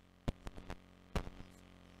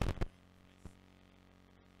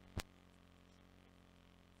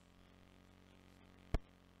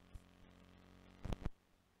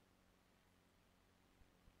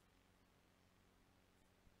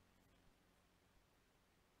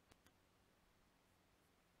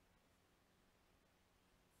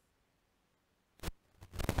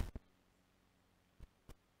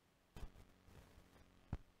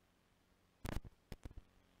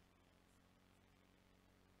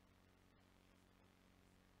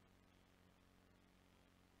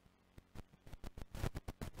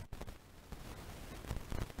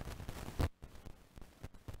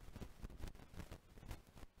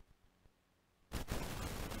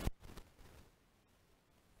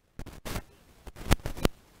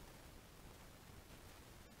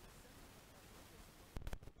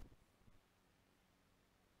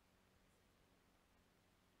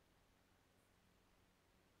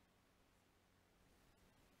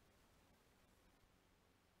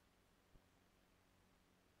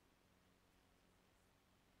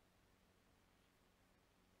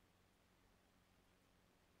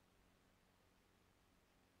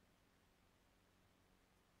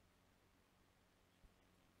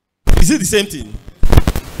 Is it the same thing?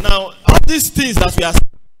 Now, all these things that we are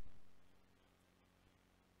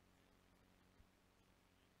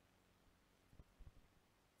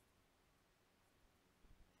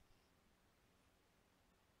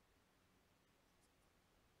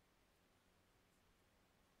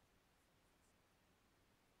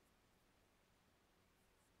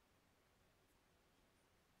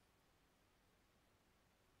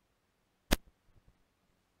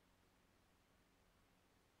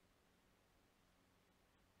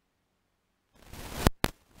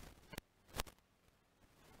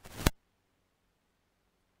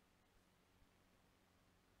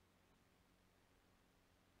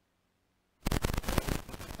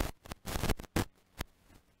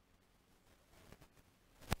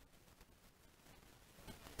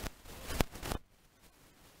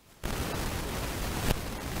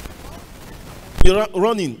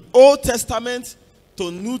running Old Testament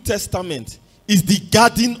to New Testament is the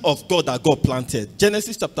garden of God that God planted.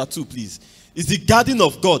 Genesis chapter 2, please. Is the garden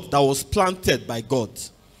of God that was planted by God.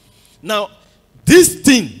 Now, this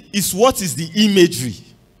thing is what is the imagery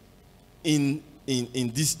in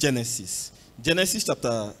this Genesis. Genesis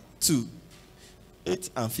chapter 2, 8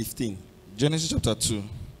 and 15. Genesis chapter 2.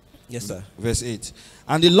 Yes, sir. Verse 8.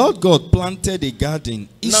 And the Lord God planted a garden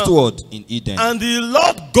eastward in Eden. And the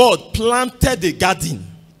Lord God planted a garden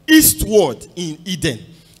eastward in Eden.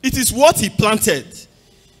 It is what he planted.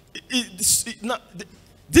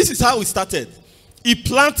 This is how it started. He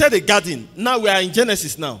planted a garden. Now we are in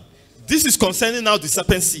Genesis now. This is concerning now the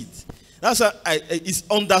serpent seed. That's why it's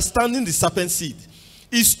understanding the serpent seed.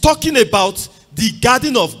 It's talking about the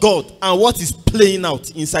garden of God and what is playing out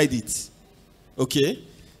inside it. Okay?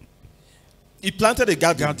 He planted a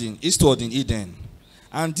garden eastward in Eden.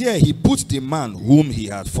 And there he put the man whom he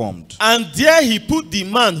had formed. And there he put the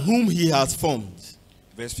man whom he had formed.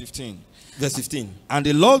 Verse 15. Verse 15. And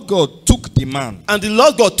the Lord God took the man. And the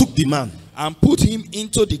Lord God took the man. And put him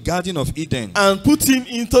into the garden of Eden. And put him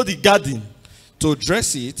into the garden. To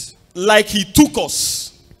dress it. Like he took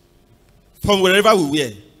us from wherever we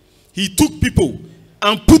were. He took people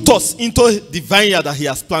and put us into the vineyard that he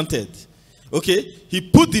has planted. Okay? He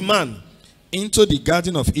put the man into the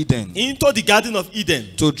garden of Eden. Into the garden of Eden.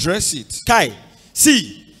 To dress it. Kai,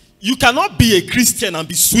 see, you cannot be a Christian and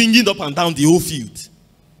be swinging up and down the whole field.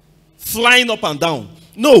 Flying up and down.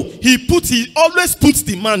 No, he always puts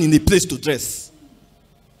the man in a place to dress.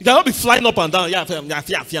 You cannot be flying up and down.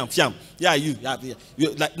 Yeah, you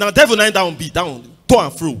like now devil 9 down, be down, to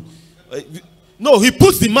and fro. No, he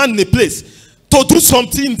puts the man in a place to do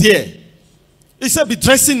something there. He said, be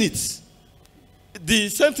dressing it. The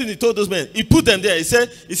same thing he told those men. He put them there. He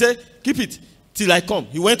said, keep it till I come.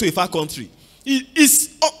 He went to a far country.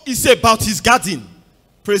 It's about his garden.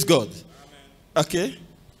 Praise God. Amen. Okay.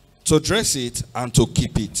 To dress it and to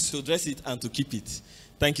keep it. To dress it and to keep it.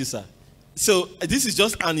 Thank you, sir. So this is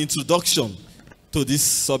just an introduction to this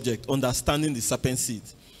subject, understanding the serpent seed.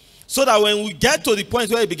 So that when we get to the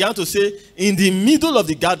point where he began to say, in the middle of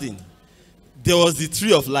the garden, there was the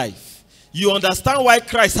tree of life. You understand why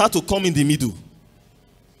Christ had to come in the middle.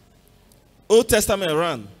 Old Testament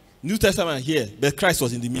ran, New Testament here, but Christ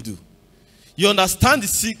was in the middle. You understand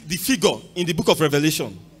the figure in the book of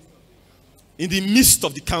Revelation. In the midst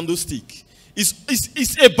of the candlestick.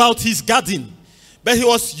 It's about his garden. But he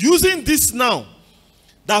was using this now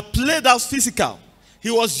that played out physical.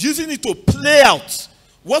 He was using it to play out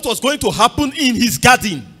what was going to happen in his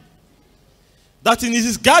garden. That in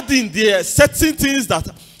his garden there are certain things that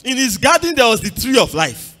in his garden there was the tree of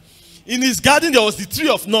life. In his garden there was the tree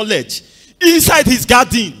of knowledge. Inside his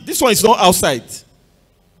garden. This one is not outside.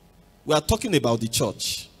 We are talking about the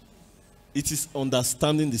church. It is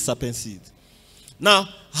understanding the serpent seed. Now,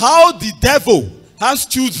 how the devil has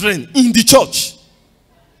children in the church.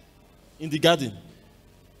 In the garden.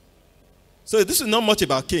 So this is not much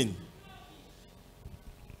about Cain.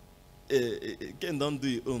 Cain don't do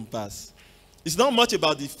his own pass. It's not much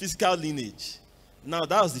about the physical lineage. Now,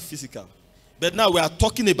 that was the physical. But now we are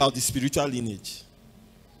talking about the spiritual lineage.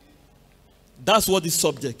 That's what this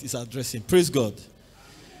subject is addressing. Praise God.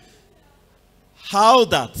 How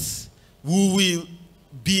that we will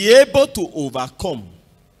be able to overcome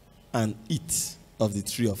and eat of the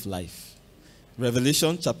tree of life.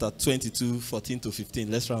 Revelation chapter 22, 14 to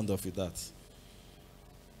 15. Let's round off with that.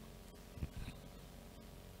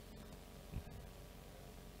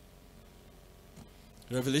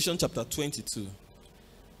 Revelation chapter 22.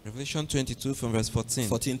 Revelation 22 from verse 14.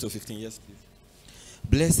 14 to 15, yes please.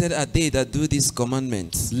 Blessed are they that do these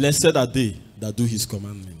commandments, Blessed are they that do his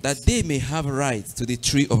commandments, that they may have right to the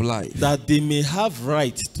tree of life, that they may have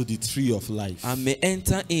right to the tree of life, and may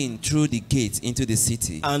enter in through the gate into the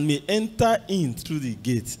city. and may enter in through the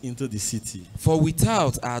gate into the city. For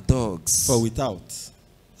without are dogs, For without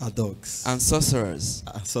are dogs, and sorcerers,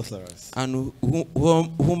 and sorcerers, and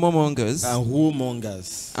whoremongers, and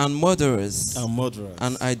whoremongers, and murderers, and murderers,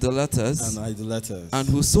 and idolaters, and idolaters, and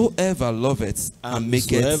whosoever loveth and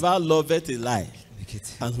maketh. whosoever loveth a lie,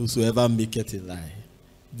 Maketh. and whosoever maketh a lie.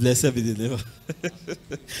 Blessed be the name of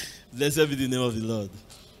Blessed be the name of the Lord.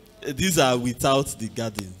 These are without the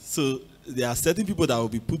garden. So there are certain people that will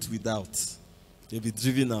be put without. They'll be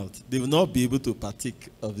driven out. They will not be able to partake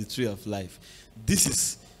of the tree of life. This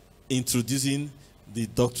is introducing the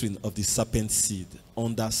doctrine of the serpent seed,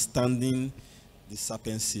 understanding the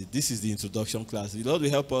serpent seed. This is the introduction class. The Lord will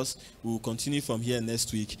help us. We will continue from here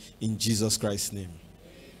next week in Jesus Christ's name.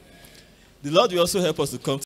 The Lord will also help us to come